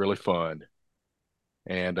going to get really fun.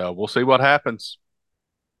 And we'll see what happens.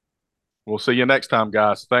 We'll see you next time,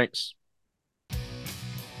 guys. Thanks.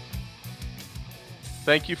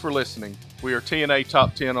 Thank you for listening. We are TNA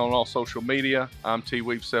Top 10 on all social media. I'm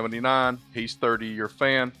TWeave79. He's 30-year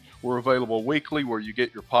fan. We're available weekly where you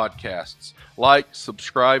get your podcasts. Like,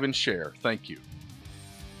 subscribe, and share. Thank you.